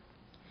reply.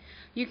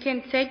 You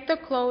can take the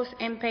clothes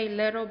and pay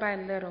little by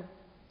little.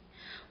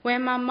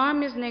 When my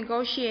mom is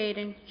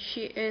negotiating,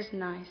 she is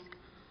nice,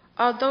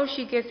 although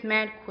she gets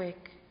mad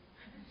quick.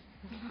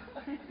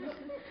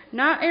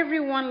 Not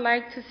everyone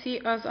liked to see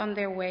us on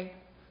their way.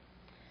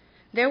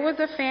 There was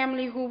a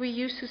family who we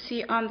used to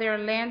see on their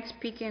lands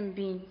picking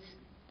beans.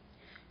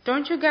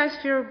 Don't you guys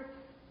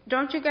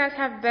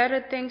have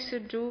better things to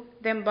do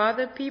than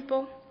bother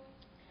people?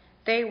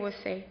 They would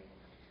say.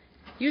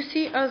 You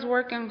see us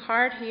working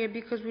hard here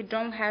because we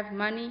don't have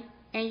money,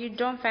 and you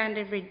don't find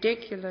it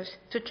ridiculous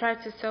to try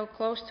to sell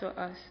clothes to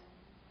us.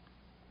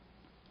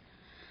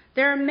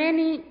 There are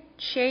many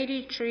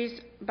shady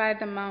trees by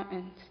the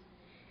mountains,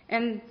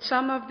 and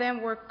some of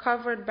them were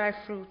covered by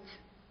fruits.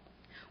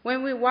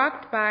 When we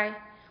walked by,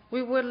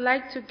 we would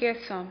like to get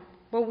some,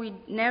 but we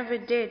never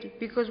did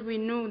because we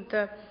knew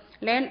the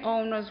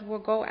landowners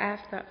would go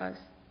after us.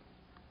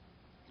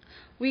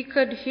 We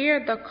could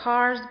hear the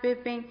cars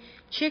beeping,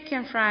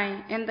 chicken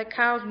frying, and the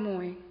cows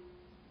mooing.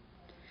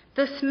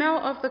 The smell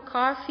of the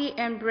coffee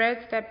and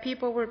breads that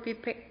people were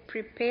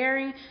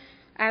preparing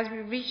as we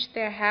reached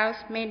their house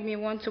made me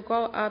want to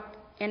go up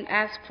and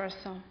ask for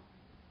some.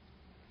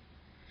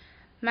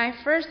 My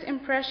first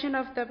impression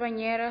of the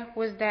bañera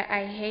was that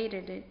I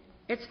hated it.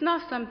 It's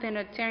not something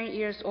a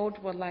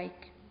 10-year-old would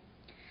like.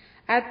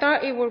 I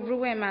thought it would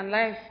ruin my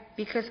life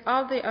because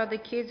all the other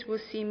kids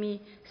would see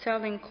me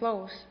selling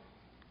clothes.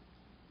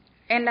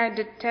 And I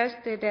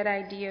detested that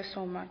idea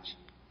so much.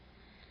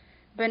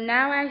 But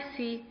now I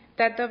see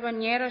that the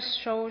bañera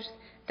shows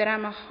that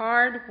I'm a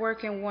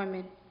hard-working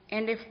woman,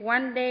 and if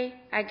one day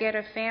I get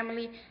a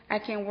family, I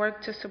can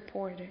work to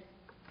support it.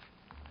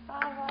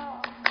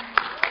 Bravo.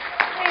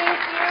 Thank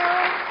you.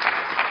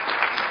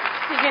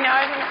 Did you know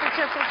I was going to put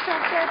your picture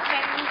up there?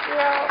 Thank you.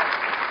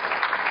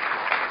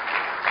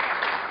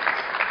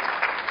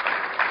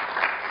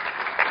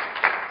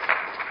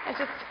 I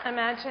just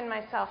imagine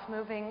myself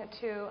moving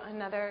to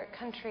another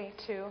country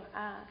to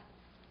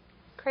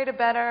create a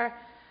better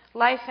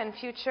life and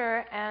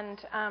future, and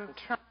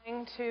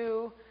trying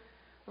to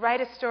write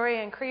a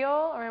story in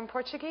Creole or in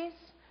Portuguese,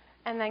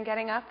 and then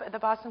getting up at the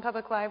Boston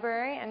Public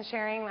Library and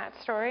sharing that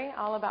story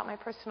all about my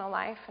personal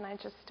life. And I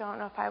just don't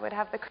know if I would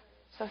have the courage.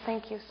 So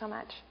thank you so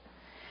much.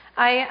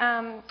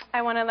 I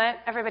want to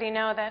let everybody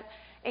know that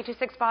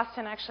 826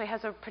 Boston actually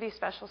has a pretty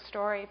special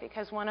story,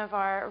 because one of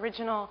our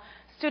original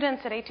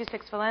students at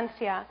 826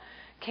 Valencia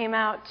came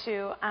out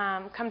to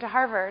come to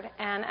Harvard,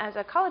 and as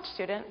a college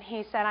student,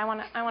 he said, I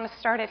want to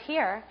start it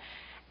here.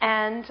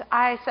 And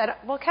I said,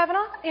 well, Kevin,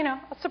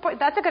 I'll support.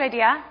 That's a good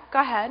idea. Go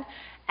ahead.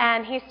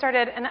 And he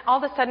started, and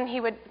all of a sudden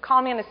he would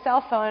call me on his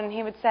cell phone, and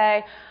he would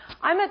say,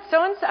 I'm at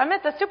so-and-so, I'm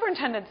at the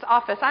superintendent's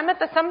office, I'm at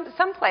the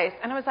someplace.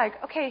 And I was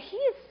like, okay,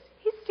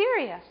 he's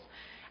serious.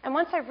 And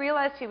once I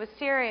realized he was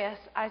serious,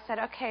 I said,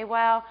 okay,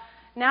 well,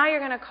 now you're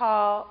going to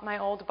call my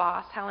old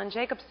boss, Helen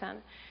Jacobson.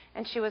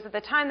 And she was at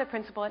the time the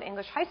principal at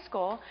English High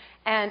School,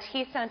 and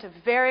he sent a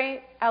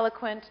very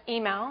eloquent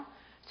email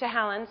to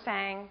Helen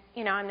saying,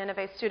 I'm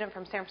Nínive's student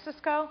from San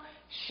Francisco.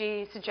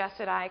 She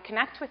suggested I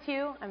connect with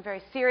you. I'm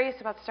very serious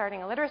about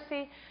starting a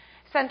literacy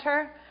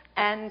center.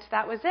 And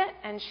that was it.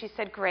 And she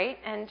said, great.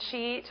 And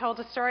she told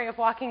a story of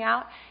walking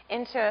out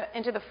into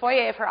the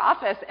foyer of her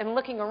office and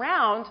looking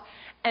around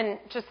and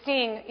just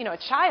seeing, a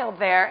child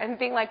there and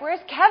being like, where's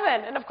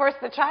Kevin? And of course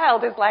the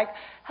child is like,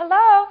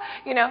 hello,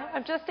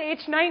 I'm just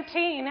age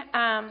 19.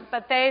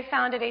 But they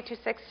founded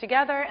 826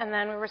 together, and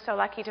then we were so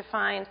lucky to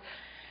find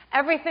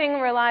everything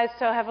relies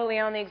so heavily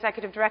on the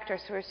executive director,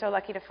 so we're so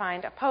lucky to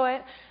find a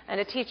poet and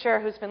a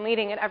teacher who's been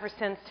leading it ever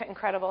since to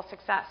incredible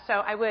success.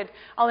 So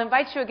I'll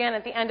invite you again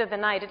at the end of the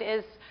night. It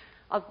is,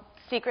 I'll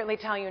secretly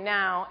tell you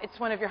now, it's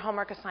one of your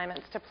homework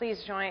assignments to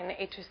please join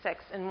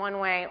 826 in one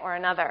way or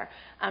another.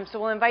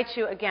 So we'll invite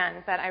you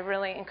again, but I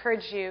really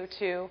encourage you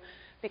to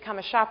become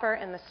a shopper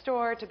in the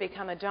store, to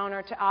become a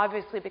donor, to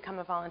obviously become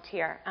a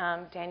volunteer.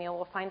 Daniel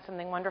will find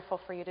something wonderful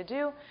for you to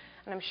do,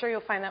 and I'm sure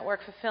you'll find that work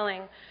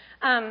fulfilling.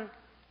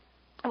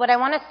 What I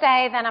want to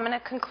say, then I'm going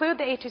to conclude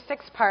the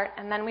 826 part,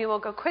 and then we will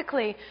go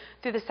quickly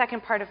through the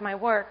second part of my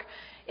work,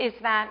 is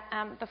that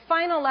the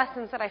final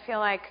lessons that I feel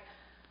like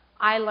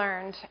I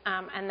learned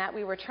and that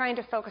we were trying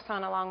to focus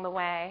on along the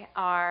way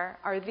are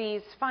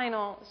these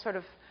final sort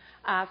of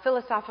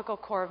philosophical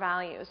core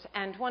values.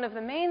 And one of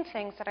the main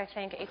things that I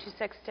think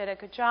 826 did a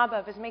good job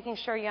of is making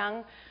sure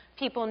young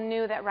people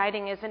knew that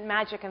writing isn't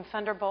magic and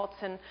thunderbolts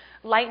and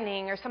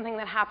lightning or something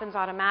that happens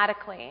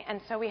automatically. And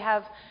so we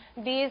have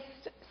these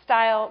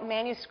style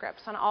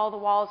manuscripts on all the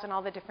walls and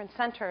all the different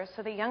centers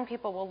so that young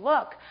people will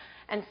look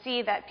and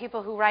see that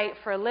people who write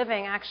for a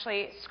living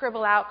actually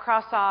scribble out,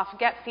 cross off,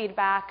 get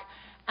feedback,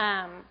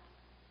 and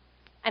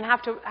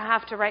have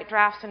to write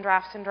drafts and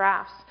drafts and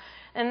drafts.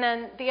 And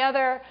then the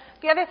other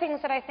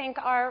things that I think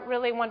are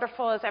really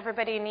wonderful is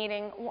everybody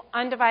needing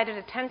undivided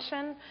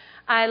attention.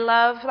 I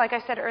love, like I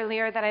said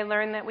earlier, that I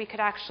learned that we could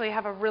actually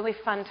have a really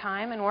fun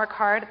time and work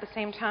hard at the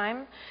same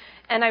time.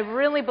 And I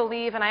really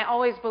believe, and I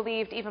always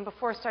believed even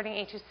before starting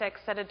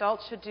 826, that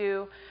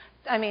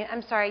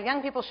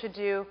young people should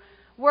do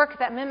work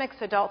that mimics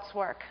adults'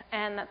 work,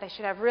 and that they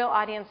should have real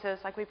audiences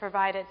like we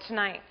provided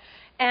tonight.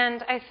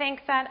 And I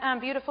think that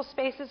beautiful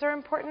spaces are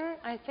important.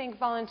 I think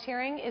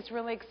volunteering is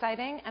really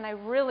exciting, and I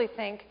really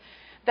think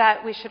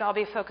that we should all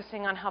be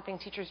focusing on helping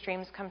teachers'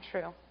 dreams come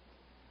true.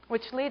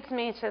 Which leads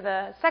me to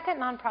the second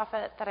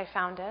nonprofit that I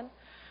founded,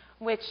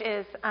 which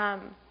is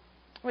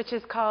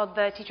called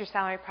the Teacher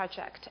Salary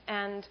Project.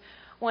 And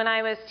when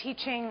I was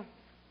teaching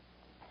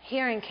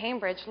here in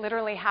Cambridge,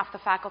 literally half the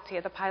faculty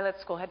of the pilot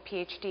school had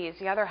PhDs.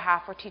 The other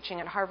half were teaching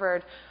at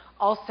Harvard.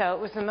 Also, it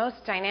was the most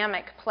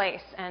dynamic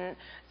place, and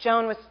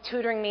Joan was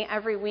tutoring me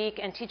every week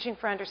and teaching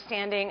for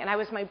understanding, and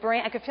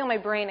I could feel my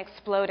brain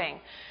exploding.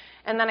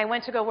 And then I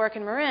went to go work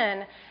in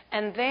Marin,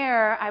 and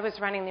there I was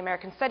running the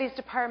American Studies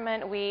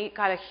department. We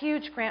got a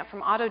huge grant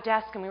from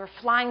Autodesk, and we were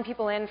flying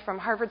people in from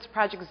Harvard's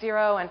Project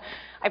Zero, and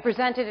I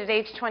presented at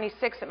age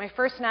 26 at my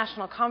first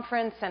national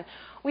conference, and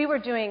we were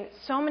doing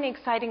so many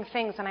exciting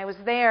things, and I was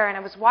there, and I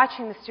was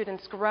watching the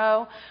students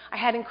grow. I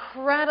had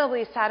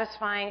incredibly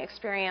satisfying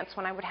experience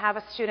when I would have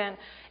a student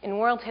in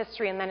world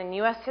history and then in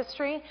U.S.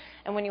 history,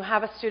 and when you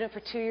have a student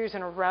for 2 years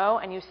in a row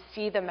and you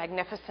see the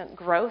magnificent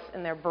growth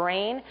in their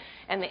brain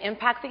and the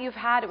impact that you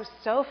you've had. It was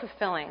so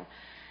fulfilling.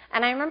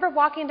 And I remember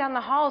walking down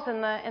the halls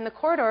in the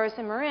corridors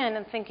in Marin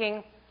and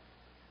thinking,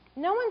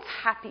 no one's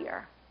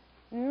happier.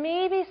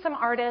 Maybe some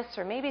artists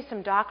or maybe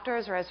some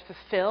doctors are as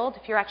fulfilled.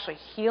 If you're actually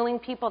healing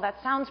people, that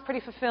sounds pretty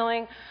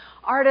fulfilling.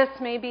 Artists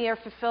maybe are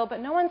fulfilled, but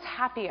no one's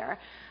happier.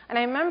 And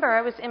I remember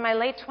I was in my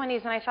late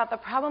 20s, and I thought the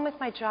problem with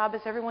my job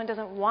is everyone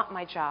doesn't want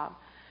my job.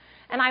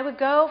 And I would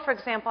go, for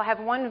example, I have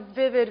one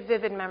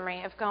vivid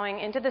memory of going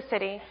into the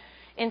city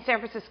in San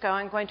Francisco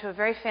and going to a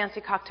very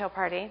fancy cocktail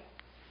party.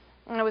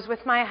 And I was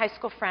with my high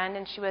school friend,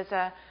 and she was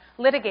a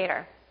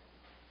litigator.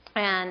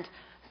 And,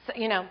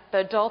 you know, the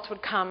adult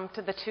would come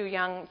to the two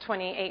young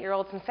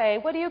 28-year-olds and say,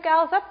 what are you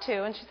gals up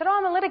to? And she said, oh,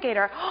 I'm a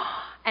litigator.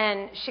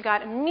 And she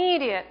got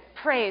immediate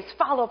praise,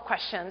 follow-up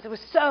questions. It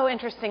was so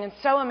interesting and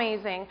so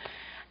amazing.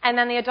 And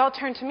then the adult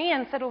turned to me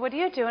and said, well, what do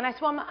you do? And I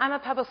said, well, I'm a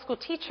public school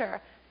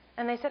teacher.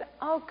 And they said,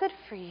 oh, good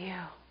for you.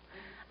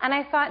 And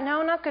I thought,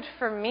 no, not good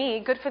for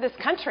me, good for this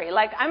country.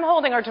 Like, I'm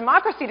holding our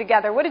democracy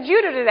together. What did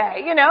you do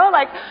today? You know,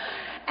 like,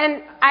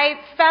 and I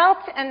felt,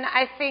 and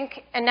I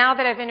think, and now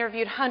that I've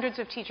interviewed hundreds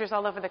of teachers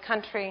all over the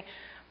country,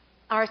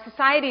 our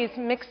society's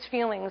mixed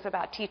feelings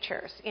about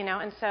teachers, you know.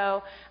 And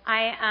so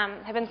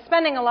I have been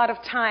spending a lot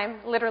of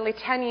time, literally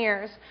 10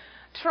 years,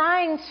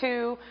 trying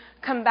to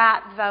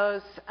combat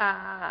those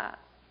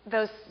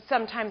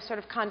sometimes sort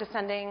of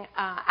condescending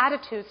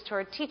attitudes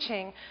toward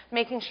teaching,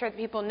 making sure that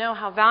people know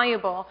how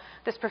valuable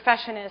this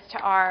profession is to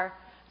our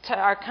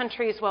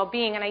country's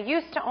well-being. And I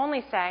used to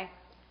only say,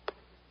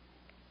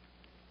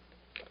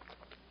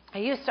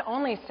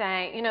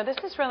 you know, this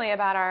is really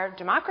about our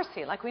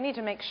democracy. Like, we need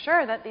to make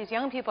sure that these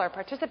young people are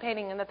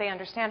participating and that they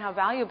understand how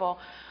valuable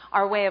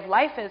our way of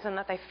life is and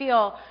that they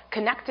feel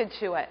connected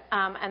to it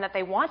and that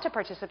they want to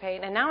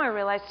participate. And now I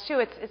realize, too,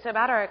 it's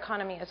about our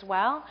economy as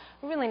well.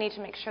 We really need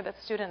to make sure that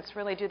students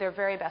really do their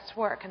very best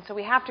work. And so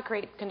we have to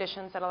create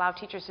conditions that allow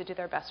teachers to do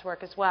their best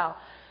work as well.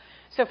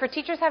 So for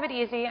Teachers Have It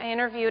Easy, I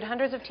interviewed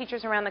hundreds of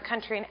teachers around the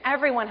country, and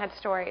everyone had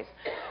stories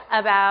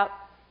about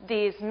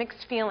these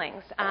mixed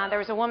feelings. There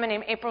was a woman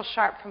named April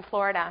Sharp from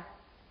Florida.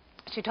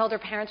 She told her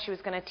parents she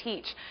was going to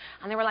teach.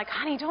 And they were like,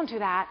 honey, don't do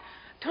that.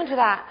 Don't do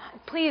that.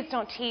 Please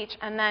don't teach.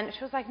 And then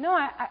she was like, no,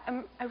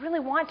 I really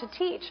want to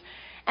teach.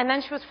 And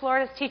then she was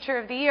Florida's Teacher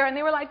of the Year. And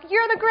they were like,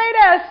 you're the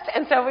greatest.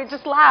 And so we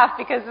just laughed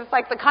because it's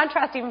like the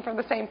contrast even from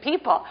the same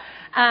people.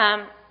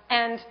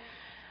 And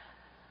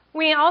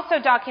we also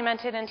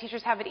documented, and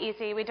Teachers Have It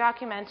Easy, we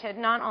documented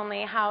not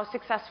only how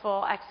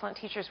successful, excellent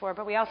teachers were,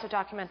 but we also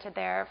documented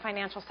their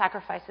financial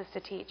sacrifices to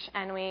teach,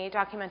 and we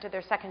documented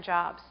their second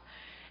jobs.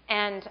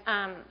 And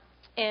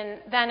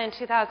then in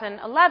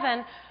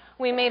 2011,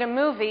 we made a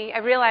movie. I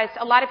realized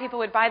a lot of people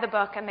would buy the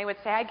book, and they would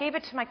say, I gave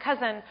it to my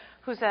cousin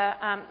who's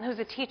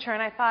a teacher,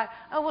 and I thought,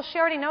 oh, well, she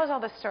already knows all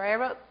this story.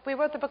 We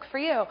wrote the book for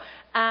you.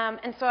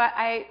 And so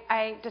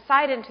I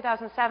decided in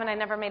 2007 I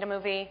never made a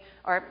movie,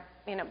 or,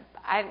 you know,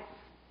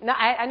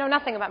 I know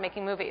nothing about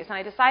making movies, and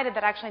I decided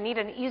that I actually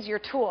needed an easier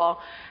tool,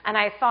 and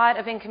I thought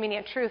of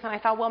Inconvenient Truth, and I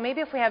thought, well,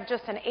 maybe if we have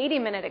just an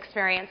 80-minute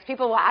experience,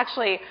 people will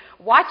actually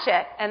watch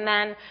it. And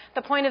then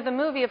the point of the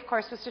movie, of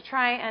course, was to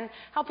try and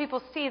help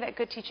people see that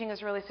good teaching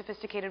is really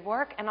sophisticated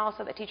work, and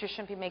also that teachers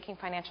shouldn't be making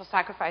financial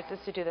sacrifices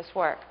to do this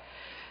work.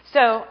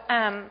 So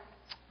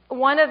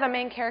one of the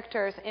main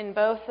characters in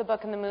both the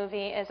book and the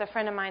movie is a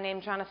friend of mine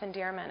named Jonathan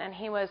Dearman, and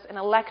he was an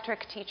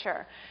electric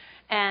teacher,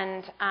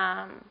 and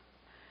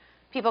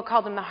people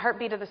called him the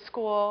heartbeat of the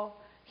school.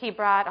 He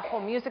brought a whole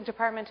music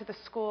department to the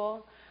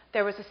school.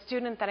 There was a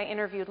student that I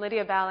interviewed,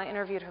 Lydia Bell, I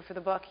interviewed her for the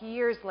book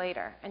years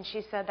later, and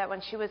she said that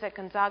when she was at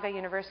Gonzaga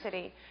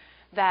University,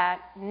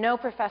 that no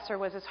professor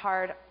was as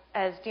hard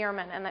as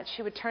Dearman, and that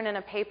she would turn in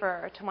a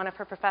paper to one of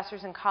her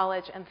professors in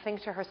college and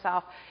think to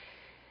herself,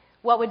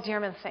 what would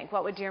Dearman think?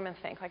 What would Dearman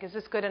think? Like, is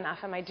this good enough?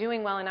 Am I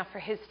doing well enough for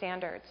his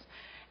standards?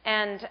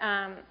 And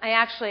I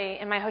actually,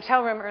 in my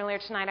hotel room earlier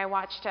tonight, I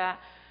watched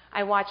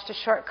a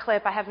short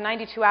clip. I have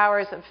 92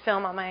 hours of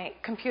film on my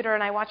computer,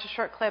 and I watched a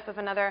short clip of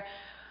another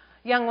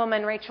young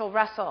woman, Rachel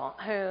Russell,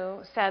 who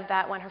said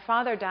that when her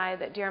father died,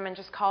 that Dearman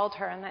just called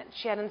her and that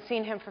she hadn't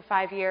seen him for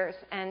 5 years.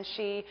 And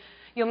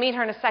you'll meet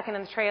her in a second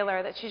in the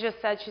trailer, that she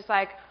just said, she's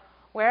like,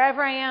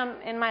 wherever I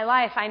am in my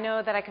life, I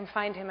know that I can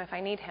find him if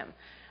I need him.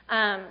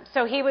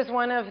 So he was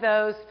one of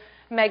those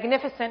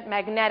magnificent,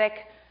 magnetic,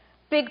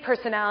 big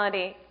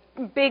personality,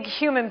 big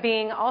human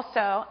being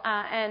also,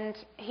 and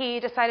he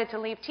decided to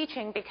leave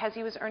teaching because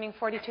he was earning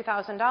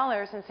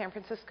 $42,000 in San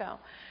Francisco,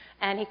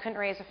 and he couldn't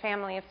raise a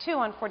family of two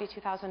on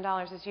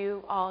 $42,000, as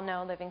you all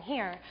know, living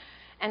here.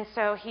 And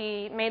so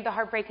he made the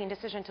heartbreaking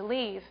decision to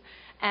leave,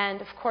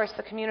 and of course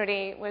the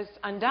community was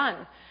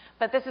undone.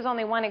 But this is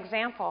only one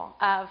example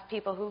of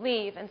people who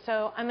leave. And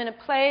so I'm going to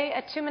play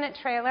a 2-minute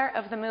trailer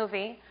of the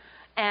movie,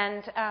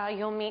 and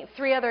you'll meet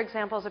 3 other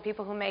examples of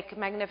people who make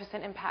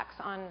magnificent impacts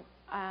on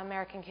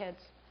American kids.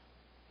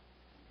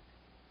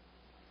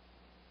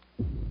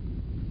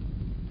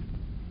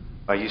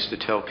 I used to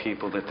tell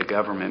people that the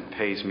government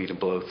pays me to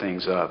blow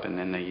things up, and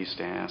then they used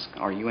to ask,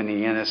 are you in the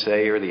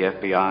NSA or the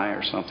FBI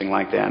or something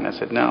like that? And I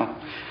said, no,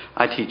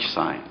 I teach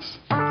science.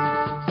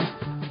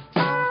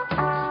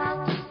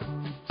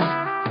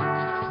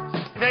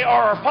 they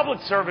are our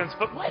public servants,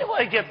 but why do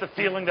I get the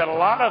feeling that a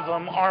lot of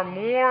them are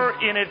more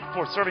in it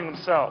for serving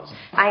themselves?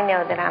 I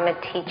know that I'm a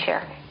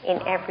teacher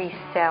in every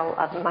cell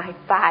of my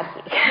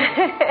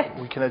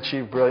body. We can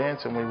achieve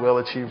brilliance, and we will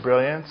achieve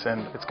brilliance,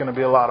 and it's going to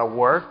be a lot of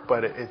work,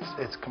 but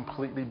it's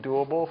completely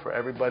doable for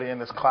everybody in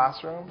this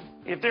classroom.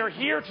 If they're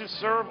here to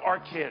serve our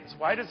kids,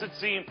 why does it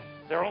seem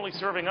they're only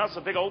serving us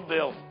a big old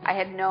bill? I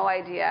had no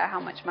idea how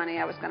much money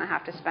I was going to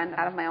have to spend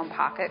out of my own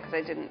pocket because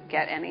I didn't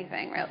get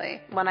anything, really.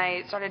 When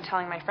I started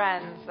telling my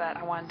friends that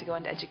I wanted to go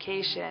into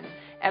education,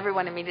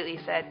 everyone immediately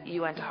said,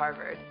 you went to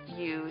Harvard.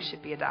 You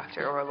should be a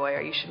doctor or a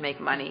lawyer. You should make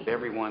money.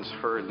 Everyone's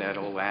heard that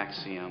old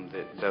axiom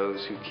that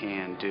those who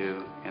can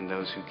do and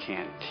those who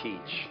can't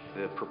teach.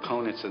 The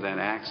proponents of that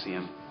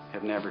axiom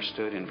have never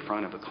stood in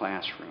front of a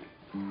classroom.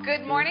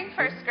 Good morning,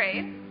 first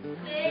grade. Good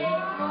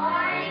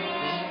morning.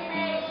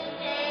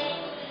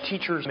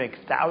 Teachers make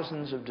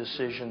thousands of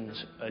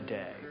decisions a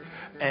day,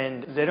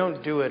 and they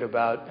don't do it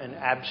about an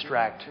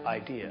abstract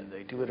idea.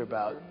 They do it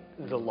about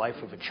the life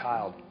of a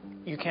child.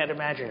 You can't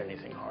imagine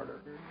anything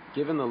harder.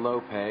 Given the low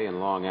pay and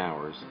long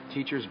hours,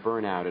 teachers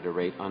burn out at a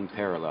rate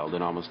unparalleled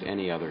in almost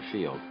any other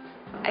field.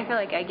 I feel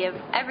like I give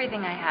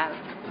everything I have,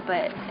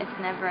 but it's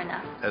never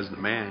enough. As the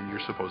man,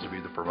 you're supposed to be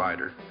the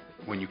provider.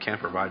 When you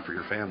can't provide for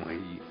your family,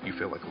 you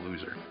feel like a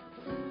loser.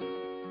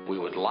 We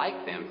would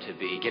like them to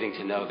be getting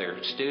to know their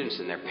students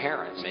and their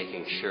parents,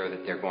 making sure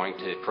that they're going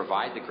to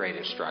provide the great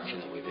instruction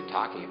that we've been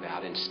talking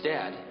about.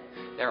 Instead,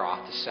 they're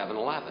off to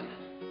 7-Eleven.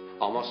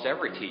 Almost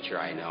every teacher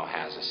I know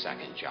has a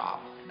second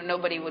job.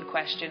 Nobody would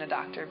question a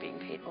doctor being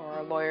paid or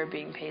a lawyer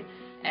being paid.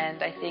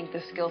 And I think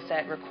the skill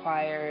set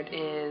required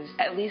is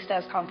at least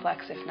as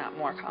complex, if not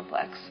more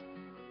complex.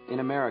 In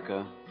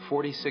America,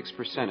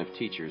 46% of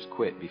teachers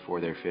quit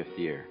before their 5th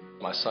year.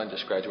 My son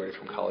just graduated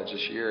from college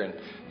this year, and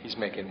he's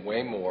making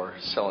way more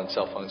selling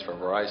cell phones for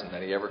Verizon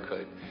than he ever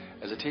could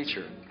as a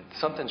teacher.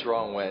 Something's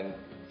wrong when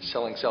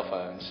selling cell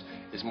phones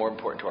is more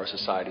important to our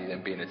society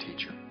than being a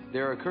teacher.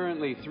 There are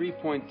currently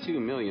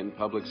 3.2 million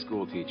public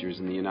school teachers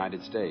in the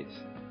United States.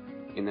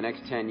 In the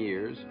next 10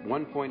 years,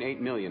 1.8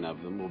 million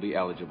of them will be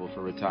eligible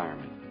for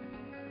retirement.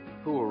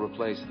 Who will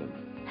replace them?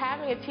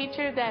 Having a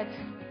teacher that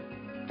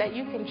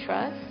you can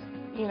trust,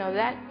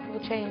 that will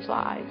change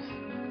lives.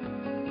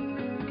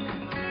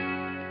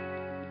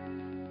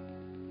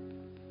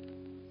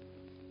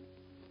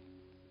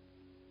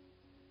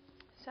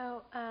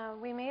 So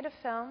we made a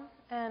film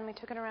and we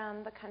took it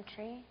around the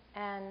country,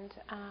 and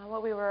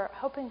what we were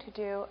hoping to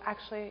do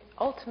actually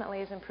ultimately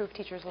is improve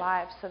teachers'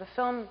 lives. So the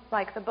film,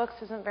 like the books,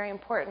 isn't very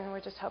important.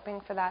 We're just hoping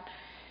for that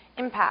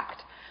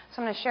impact.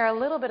 So I'm going to share a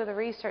little bit of the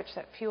research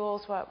that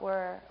fuels what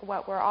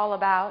we're all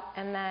about,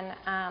 and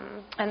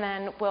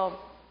then we'll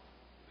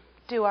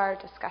do our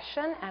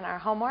discussion and our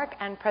homework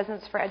and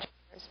presents for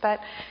educators. But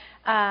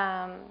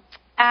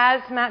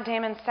as Matt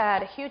Damon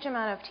said, a huge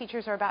amount of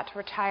teachers are about to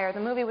retire. The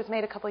movie was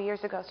made a couple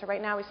years ago, so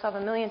right now we still have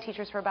 1 million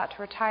teachers who are about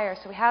to retire.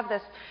 So we have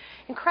this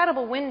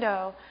incredible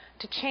window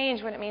to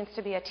change what it means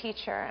to be a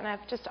teacher. And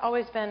I've just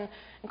always been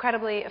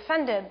incredibly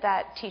offended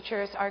that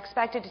teachers are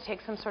expected to take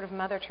some sort of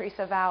Mother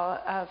Teresa vow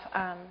of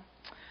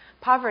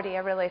poverty. I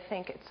really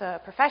think it's a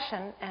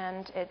profession,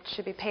 and it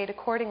should be paid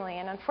accordingly.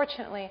 And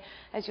unfortunately,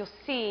 as you'll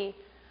see,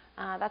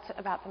 that's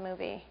about the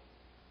movie.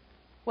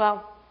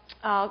 Well,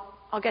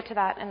 I'll get to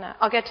that, and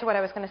I'll get to what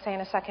I was going to say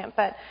in a second.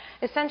 But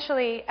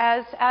essentially,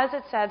 as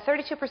it said,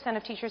 32%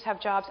 of teachers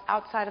have jobs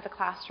outside of the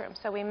classroom.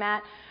 So we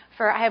met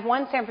I have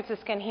one San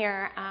Franciscan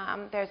here.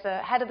 There's a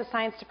head of the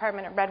science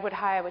department at Redwood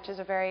High, which is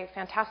a very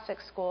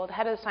fantastic school. The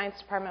head of the science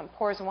department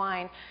pours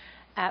wine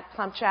at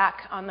Plump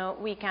Jack on the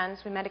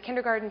weekends. We met a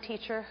kindergarten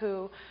teacher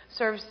who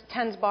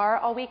tends bar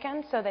all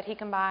weekend so that he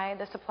can buy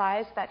the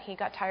supplies that he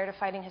got tired of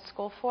fighting his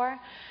school for.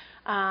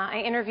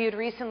 I interviewed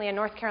recently a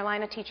North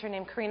Carolina teacher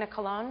named Karina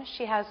Colon.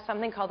 She has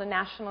something called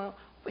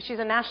she's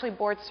a nationally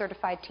board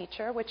certified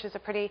teacher, which is a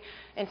pretty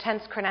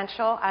intense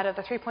credential. Out of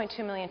the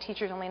 3.2 million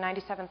teachers, only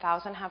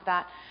 97,000 have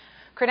that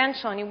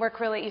credential, and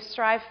you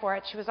strive for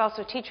it. She was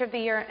also Teacher of the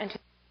Year in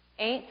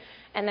 2008,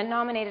 and then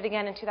nominated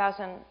again in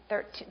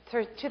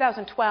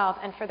 2012.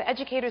 And for the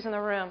educators in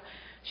the room,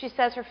 she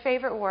says her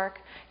favorite work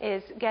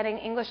is getting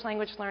English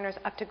language learners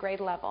up to grade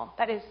level.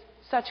 That is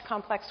such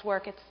complex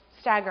work, it's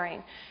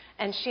staggering.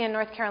 And she in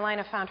North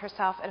Carolina found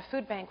herself at a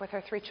food bank with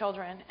her 3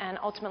 children, and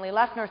ultimately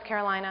left North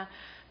Carolina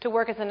to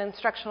work as an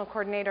instructional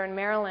coordinator in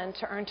Maryland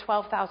to earn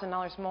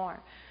 $12,000 more.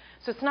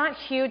 So it's not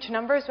huge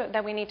numbers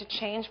that we need to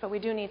change, but we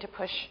do need to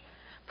push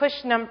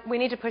them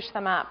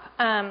up.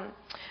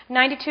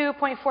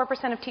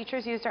 92.4% of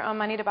teachers use their own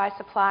money to buy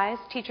supplies.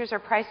 Teachers are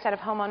priced out of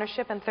home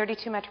ownership in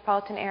 32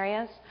 metropolitan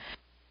areas.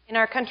 In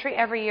our country,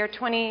 every year,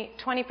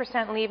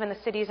 20% leave in the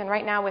cities, and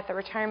right now with the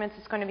retirements,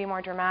 it's going to be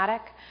more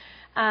dramatic.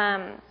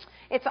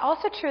 It's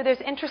also true,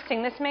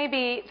 this may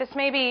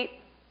be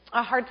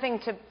a hard thing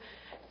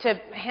to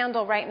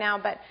handle right now,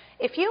 but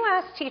if you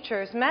ask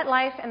teachers,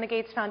 MetLife and the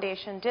Gates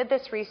Foundation did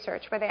this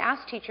research where they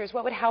asked teachers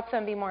what would help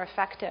them be more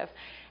effective,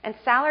 and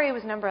salary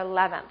was number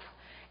 11th.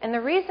 And the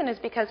reason is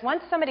because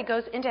once somebody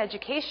goes into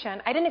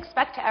education, I didn't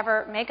expect to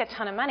ever make a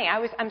ton of money.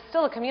 I'm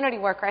still a community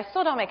worker. I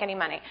still don't make any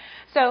money.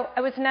 So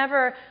I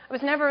never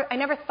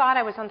thought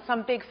I was on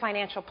some big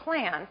financial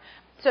plan.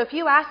 So if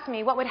you ask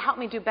me what would help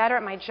me do better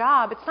at my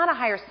job, it's not a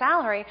higher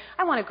salary.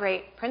 I want a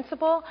great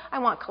principal. I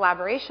want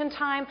collaboration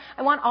time.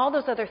 I want all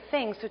those other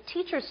things. So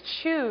teachers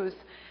choose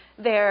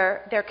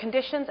their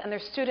conditions and their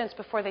students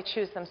before they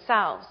choose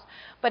themselves.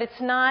 But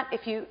it's not,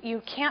 if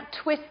you can't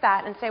twist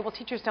that and say, well,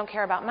 teachers don't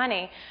care about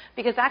money,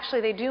 because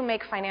actually they do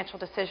make financial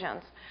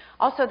decisions.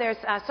 Also, there's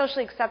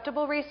socially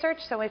acceptable research.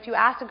 So if you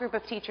ask a group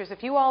of teachers,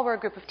 if you all were a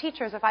group of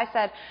teachers, if I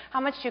said, how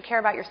much do you care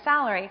about your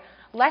salary?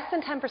 Less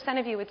than 10%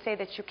 of you would say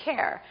that you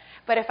care.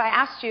 But if I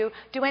asked you,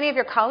 do any of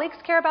your colleagues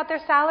care about their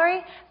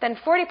salary? Then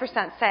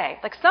 40% say,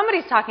 like,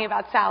 somebody's talking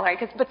about salary,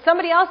 but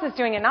somebody else is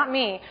doing it, not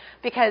me.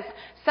 Because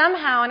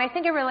somehow, and I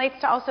think it relates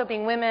to also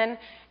being women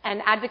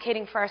and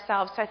advocating for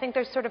ourselves, so I think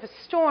there's sort of a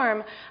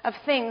storm of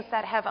things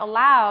that have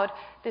allowed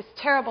this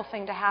terrible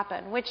thing to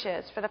happen, which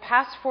is, for the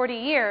past 40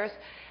 years,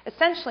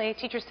 essentially,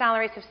 teachers'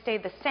 salaries have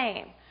stayed the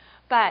same.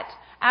 But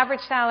average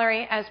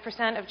salary as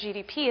percent of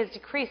GDP has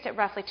decreased at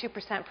roughly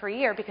 2% per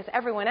year because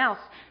everyone else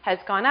has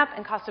gone up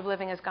and cost of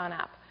living has gone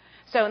up.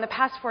 So in the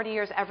past 40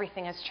 years,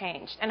 everything has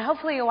changed. And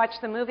hopefully you'll watch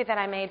the movie that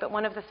I made, but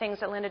one of the things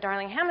that Linda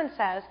Darling-Hammond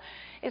says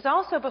is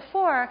also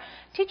before,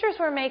 teachers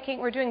were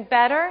doing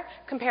better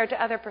compared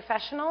to other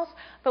professionals,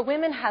 but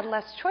women had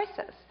less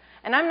choices.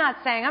 And I'm not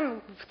saying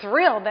I'm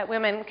thrilled that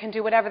women can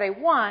do whatever they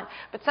want,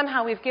 but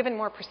somehow we've given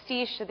more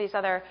prestige to these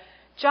other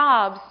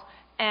jobs,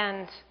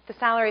 and the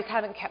salaries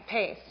haven't kept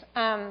pace.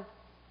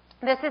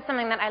 This is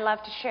something that I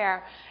love to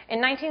share.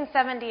 In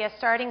 1970, a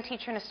starting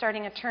teacher and a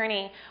starting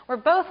attorney were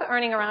both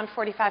earning around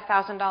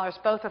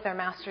 $45,000, both with their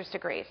master's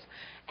degrees.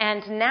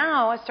 And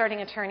now a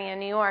starting attorney in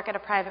New York at a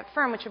private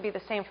firm, which would be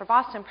the same for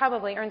Boston,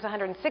 probably earns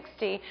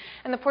 $160,000,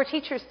 and the poor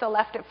teacher is still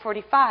left at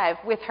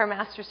 $45,000 with her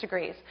master's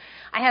degrees.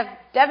 I have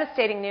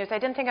devastating news. I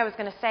didn't think I was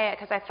going to say it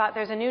because I thought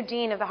there's a new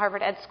dean of the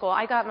Harvard Ed School.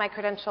 I got my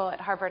credential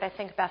at Harvard. I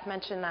think Beth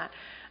mentioned that.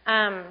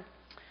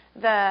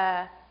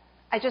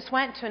 I just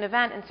went to an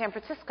event in San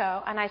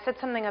Francisco, and I said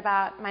something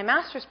about my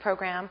master's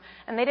program,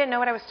 and they didn't know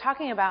what I was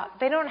talking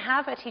about. They don't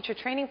have a teacher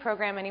training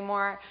program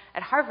anymore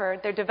at Harvard.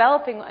 They're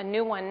developing a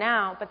new one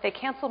now, but they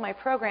canceled my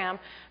program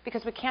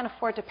because we can't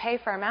afford to pay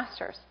for our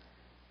master's.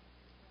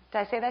 Did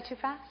I say that too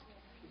fast?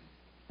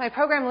 My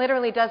program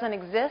literally doesn't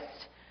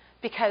exist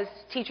because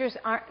teachers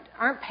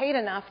aren't paid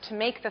enough to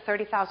make the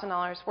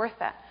 $30,000 worth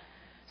it.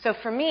 So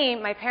for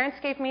me, my parents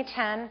gave me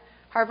 10,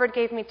 Harvard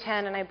gave me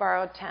 10, and I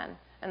borrowed 10.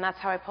 And that's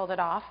how I pulled it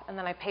off, and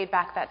then I paid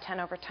back that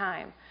 10 over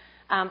time.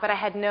 But I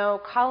had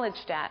no college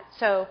debt,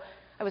 so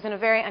I was in a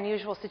very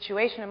unusual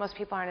situation, and most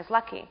people aren't as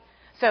lucky.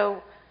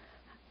 So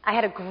I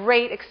had a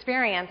great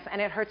experience, and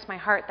it hurts my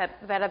heart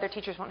that other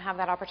teachers won't have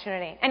that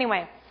opportunity.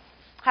 Anyway,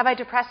 have I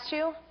depressed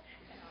you?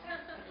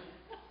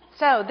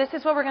 So this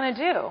is what we're going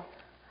to do.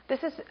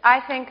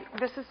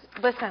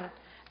 Listen,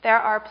 there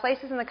are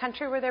places in the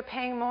country where they're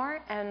paying more,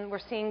 and we're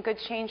seeing good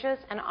changes.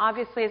 And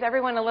obviously, is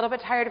everyone a little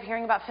bit tired of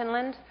hearing about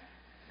Finland?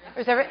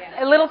 Or is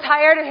a little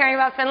tired of hearing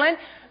about Finland?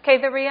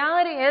 Okay, the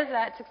reality is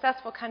that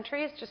successful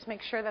countries just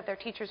make sure that their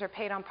teachers are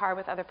paid on par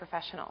with other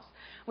professionals.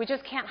 We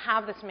just can't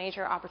have this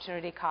major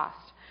opportunity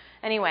cost.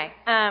 Anyway,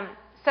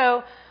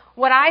 so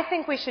what I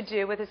think we should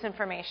do with this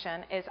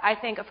information is I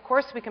think, of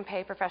course, we can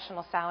pay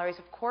professional salaries.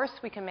 Of course,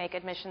 we can make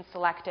admissions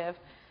selective.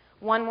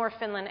 One more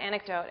Finland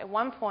anecdote. At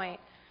one point,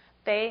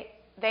 they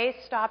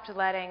stopped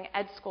letting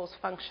ed schools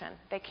function.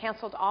 They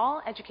canceled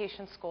all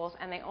education schools,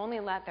 and they only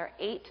let their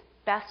 8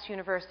 best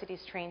universities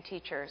train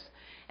teachers.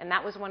 And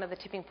that was one of the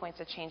tipping points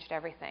that changed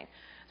everything.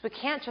 So we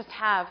can't just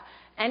have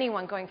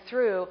anyone going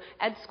through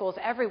ed schools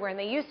everywhere. And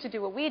they used to do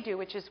what we do,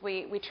 which is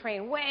we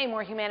train way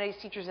more humanities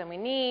teachers than we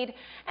need.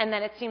 And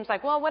then it seems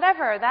like, well,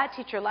 whatever, that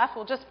teacher left,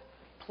 we'll just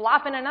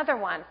plop in another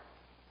one.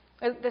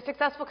 The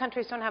successful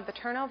countries don't have the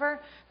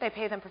turnover. They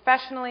pay them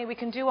professionally. We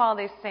can do all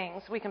these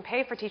things. We can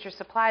pay for teacher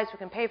supplies. We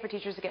can pay for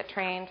teachers to get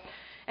trained.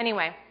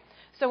 Anyway.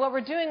 So what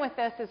we're doing with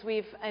this is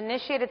we've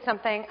initiated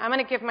something. I'm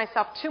going to give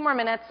myself 2 more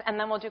minutes, and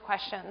then we'll do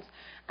questions.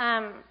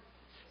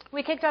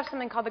 We kicked off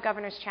something called the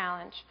Governor's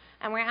Challenge,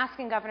 and we're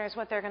asking governors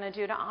what they're going to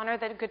do to honor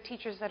the good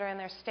teachers that are in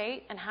their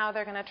state and how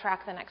they're going to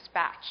attract the next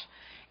batch.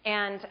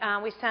 And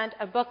we sent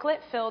a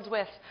booklet filled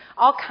with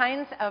all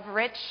kinds of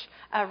rich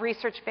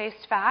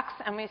research-based facts,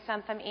 and we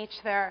sent them each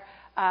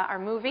our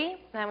movie,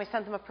 and we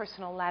sent them a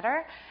personal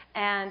letter,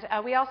 and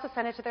we also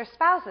sent it to their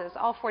spouses,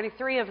 all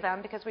 43 of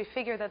them, because we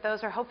figure that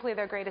those are hopefully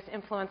their greatest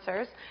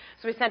influencers.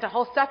 So we sent a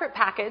whole separate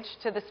package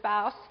to the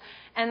spouse,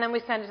 and then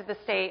we sent it to the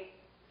state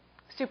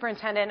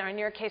superintendent, or in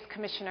your case,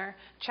 Commissioner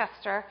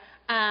Chester.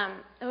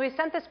 And we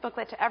sent this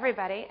booklet to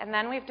everybody, and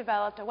then we've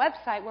developed a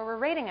website where we're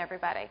rating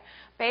everybody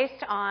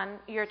based on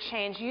your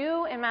change.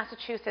 You in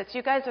Massachusetts,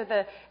 you guys are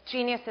the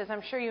geniuses.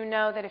 I'm sure you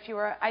know that if you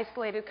were an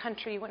isolated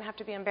country, you wouldn't have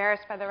to be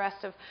embarrassed by the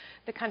rest of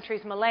the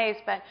country's malaise,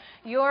 but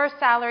your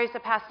salaries the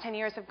past 10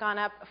 years have gone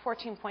up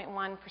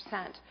 14.1%.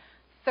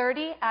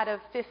 30 out of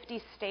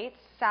 50 states'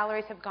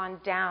 salaries have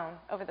gone down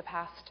over the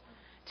past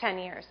 10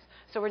 years.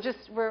 So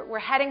we're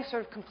heading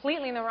sort of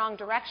completely in the wrong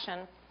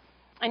direction.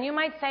 And you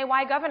might say,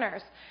 why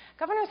governors?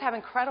 Governors have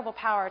incredible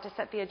power to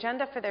set the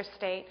agenda for their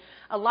state.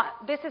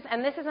 This is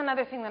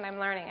another thing that I'm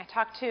learning.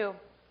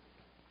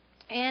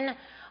 In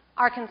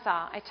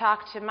Arkansas, I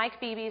talked to Mike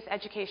Beebe's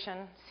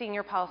education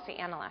senior policy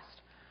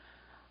analyst,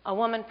 a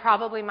woman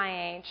probably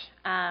my age.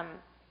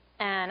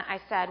 And I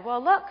said,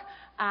 well, look,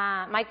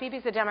 Mike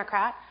Beebe's a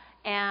Democrat.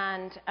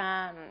 And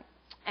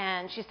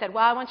she said,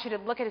 well, I want you to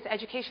look at his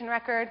education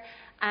record.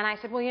 And I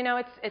said, well, you know,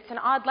 it's an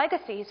odd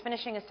legacy. He's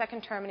finishing his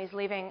second term and he's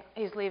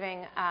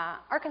leaving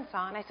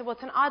Arkansas. And I said, well,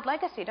 it's an odd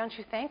legacy, don't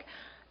you think?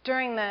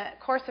 During the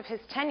course of his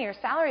tenure,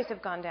 salaries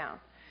have gone down.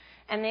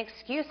 And the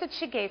excuse that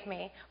she gave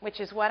me, which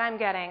is what I'm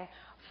getting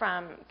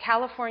from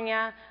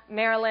California,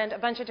 Maryland, a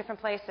bunch of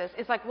different places,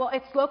 is like, well,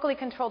 it's locally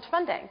controlled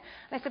funding.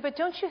 And I said, but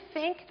don't you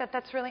think that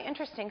that's really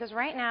interesting? Because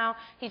right now,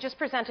 he just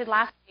presented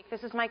last week,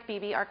 this is Mike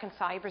Beebe,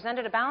 Arkansas, he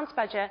presented a balanced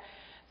budget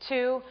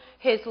to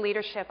his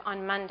leadership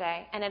on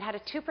Monday, and it had a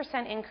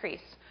 2% increase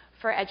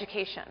for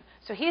education.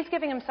 So he's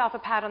giving himself a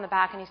pat on the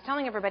back, and he's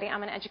telling everybody,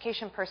 I'm an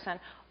education person.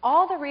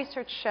 All the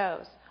research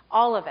shows,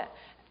 all of it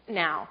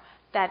now,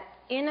 that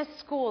in a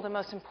school, the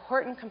most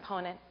important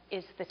component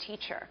is the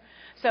teacher.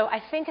 So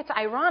I think it's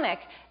ironic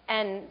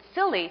and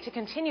silly to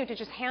continue to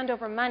just hand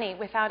over money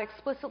without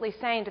explicitly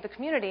saying to the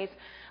communities,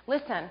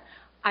 listen,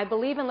 I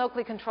believe in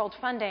locally controlled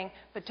funding,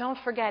 but don't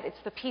forget, it's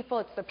the people,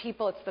 it's the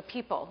people, it's the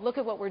people. Look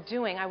at what we're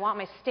doing. I want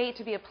my state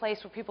to be a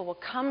place where people will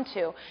come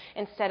to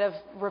instead of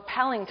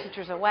repelling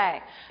teachers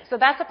away. So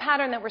that's a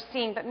pattern that we're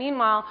seeing. But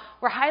meanwhile,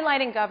 we're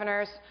highlighting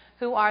governors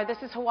who are,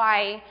 this is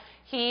Hawaii.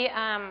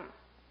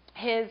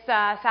 His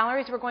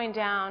salaries were going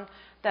down.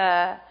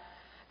 The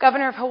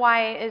governor of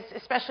Hawaii is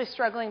especially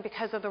struggling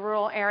because of the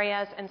rural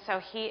areas, and so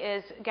he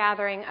is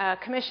gathering a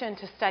commission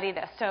to study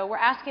this. So we're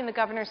asking the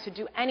governors to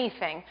do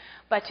anything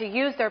but to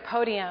use their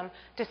podium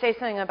to say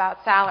something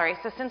about salary.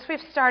 So since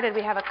we've started,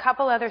 we have a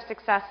couple other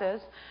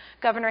successes.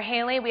 Governor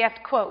Haley, we have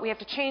to quote, we have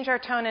to change our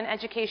tone in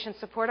education,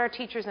 support our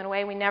teachers in a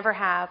way we never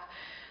have.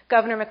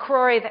 Governor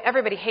McCrory,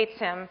 everybody hates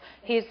him.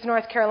 He's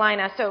North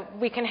Carolina, so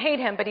we can hate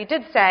him, but he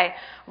did say,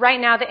 right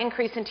now the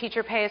increase in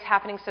teacher pay is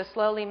happening so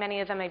slowly, many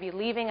of them may be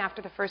leaving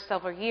after the first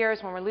several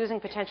years when we're losing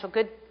potential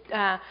good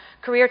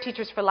career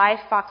teachers for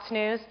life, Fox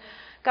News.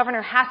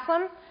 Governor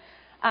Haslam,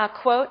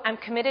 quote, I'm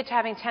committed to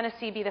having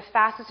Tennessee be the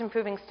fastest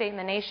improving state in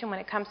the nation when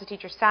it comes to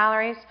teacher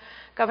salaries.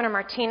 Governor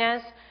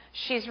Martinez,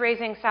 she's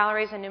raising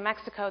salaries in New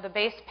Mexico, the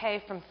base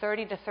pay from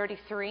 30 to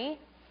 33.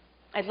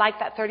 I'd like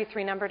that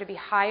 33 number to be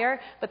higher,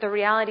 but the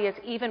reality is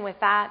even with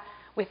that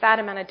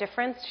amount of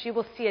difference, she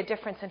will see a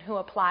difference in who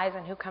applies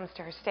and who comes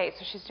to her state.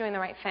 So she's doing the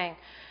right thing.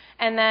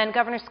 And then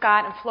Governor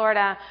Scott in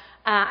Florida,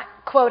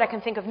 quote, I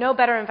can think of no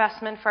better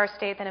investment for our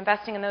state than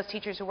investing in those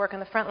teachers who work on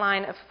the front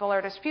line of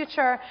Florida's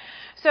future.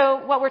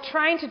 So what we're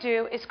trying to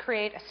do is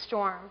create a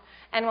storm.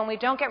 And when we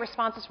don't get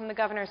responses from the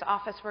governor's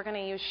office, we're going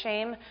to use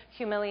shame,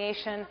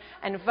 humiliation,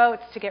 and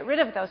votes to get rid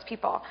of those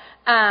people.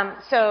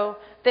 So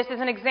this is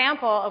an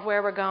example of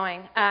where we're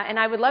going. And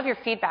I would love your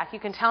feedback. You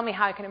can tell me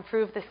how I can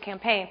improve this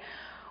campaign.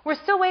 We're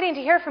still waiting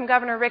to hear from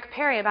Governor Rick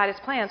Perry about his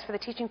plans for the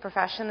teaching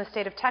profession in the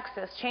state of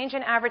Texas. Change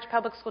in average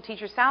public school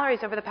teachers'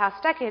 salaries over the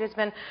past decade has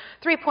been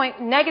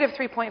negative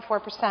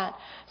 3.4%.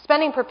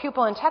 Spending per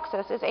pupil in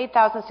Texas is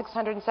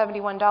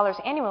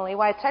 $8,671 annually,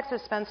 while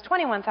Texas spends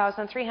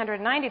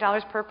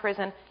 $21,390 per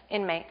prison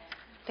inmate.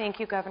 Thank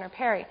you, Governor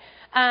Perry.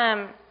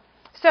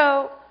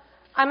 So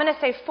I'm going to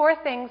say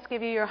 4 things,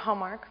 give you your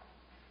homework.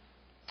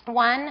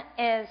 One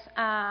is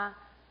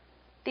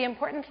the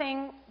important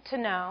thing to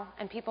know,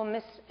 and people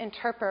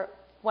misinterpret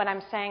what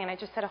I'm saying, and I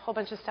just said a whole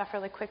bunch of stuff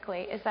really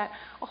quickly, is that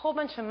a whole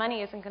bunch of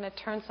money isn't going to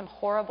turn some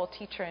horrible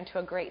teacher into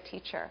a great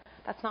teacher.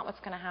 That's not what's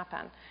going to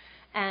happen.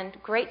 And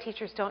great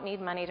teachers don't need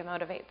money to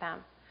motivate them.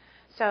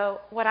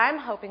 So what I'm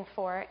hoping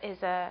for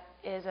is a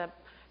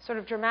sort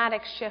of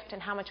dramatic shift in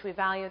how much we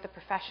value the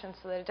profession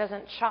so that it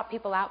doesn't shut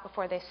people out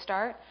before they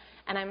start.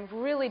 And I'm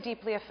really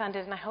deeply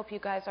offended, and I hope you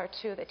guys are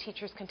too, that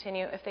teachers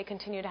if they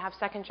continue to have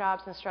second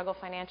jobs and struggle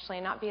financially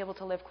and not be able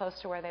to live close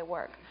to where they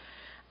work.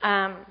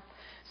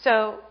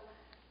 So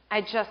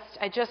I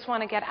just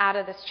want to get out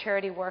of this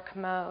charity work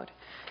mode.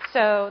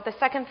 So the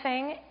second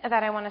thing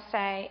that I want to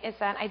say is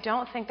that I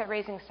don't think that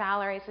raising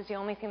salaries is the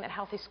only thing that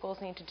healthy schools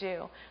need to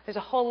do. There's a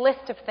whole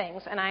list of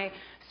things, and I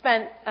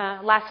spent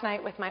last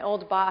night with my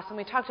old boss, and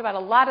we talked about a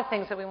lot of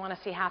things that we want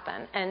to see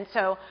happen. And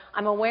so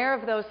I'm aware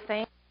of those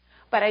things.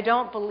 But I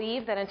don't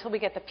believe that until we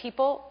get the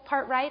people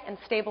part right and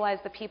stabilize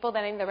the people,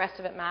 then the rest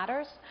of it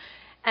matters.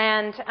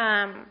 And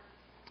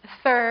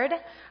third,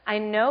 I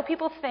know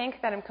people think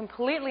that I'm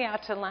completely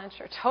out to lunch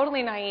or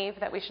totally naive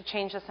that we should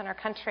change this in our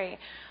country.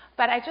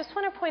 But I just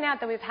want to point out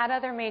that we've had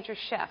other major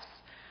shifts.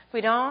 We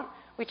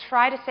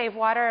try to save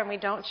water and we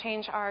don't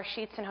change our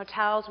sheets in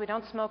hotels. We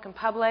don't smoke in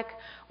public.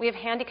 We have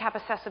handicap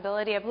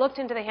accessibility. I've looked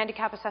into the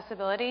handicap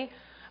accessibility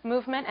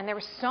movement, and there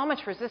was so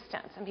much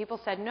resistance. And people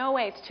said, no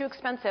way, it's too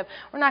expensive.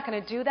 We're not going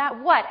to do that.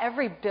 What?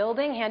 Every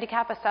building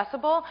handicap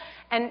accessible?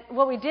 And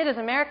what we did as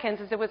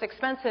Americans is it was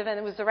expensive and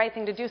it was the right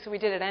thing to do, so we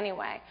did it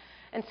anyway.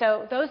 And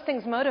so those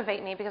things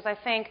motivate me because I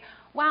think,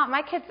 wow,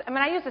 my kids,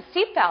 I use a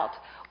seatbelt.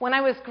 When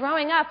I was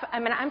growing up,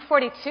 I'm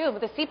 42,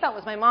 but the seatbelt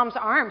was my mom's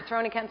arm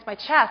thrown against my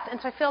chest. And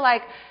so I feel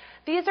like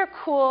these are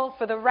cool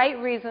for the right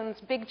reasons,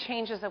 big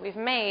changes that we've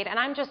made. And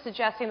I'm just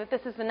suggesting that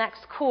this is the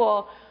next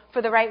cool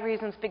for the right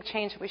reasons, big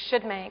change that we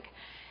should make.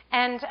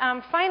 And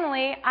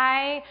finally,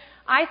 I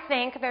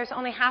think there's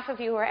only half of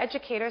you who are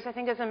educators. I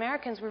think as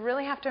Americans, we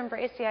really have to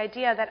embrace the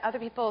idea that other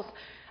people's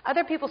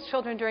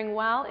children doing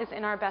well is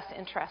in our best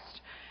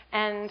interest.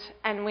 And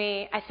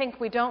I think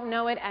we don't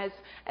know it as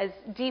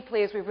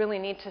deeply as we really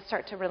need to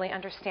start to really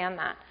understand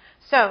that.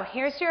 So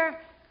here's your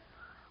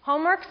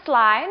homework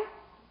slide.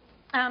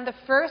 The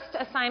first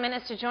assignment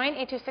is to join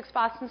 826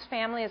 Boston's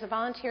family as a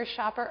volunteer,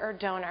 shopper, or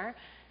donor.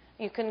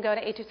 You can go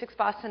to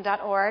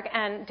 826boston.org.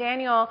 And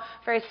Daniel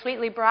very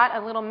sweetly brought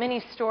a little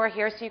mini store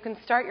here so you can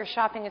start your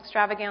shopping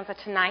extravaganza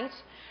tonight.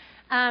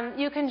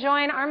 You can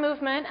join our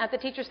movement at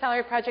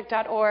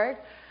theteachersalaryproject.org.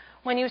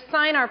 When you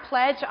sign our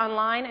pledge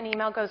online, an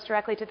email goes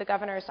directly to the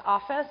governor's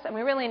office. And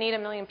we really need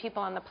 1 million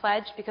people on the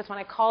pledge because when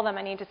I call them,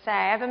 I need to say,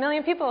 I have 1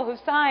 million people who've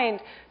signed,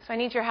 so I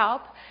need your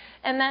help.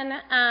 And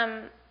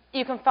then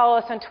you can follow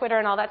us on Twitter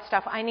and all that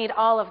stuff. I need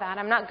all of that.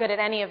 I'm not good at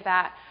any of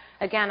that.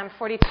 Again, I'm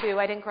 42.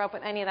 I didn't grow up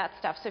with any of that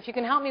stuff. So if you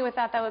can help me with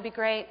that, that would be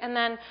great. And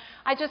then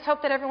I just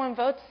hope that everyone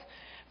votes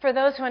for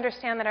those who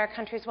understand that our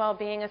country's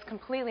well-being is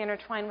completely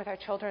intertwined with our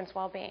children's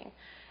well-being.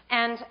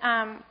 And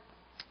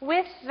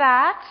with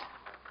that,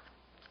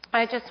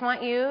 I just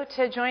want you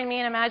to join me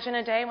and imagine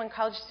a day when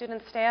college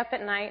students stay up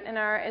at night and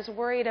are as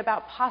worried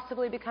about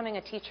possibly becoming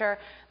a teacher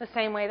the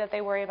same way that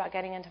they worry about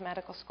getting into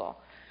medical school.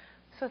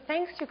 So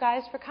thanks, you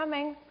guys, for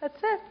coming.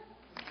 That's it.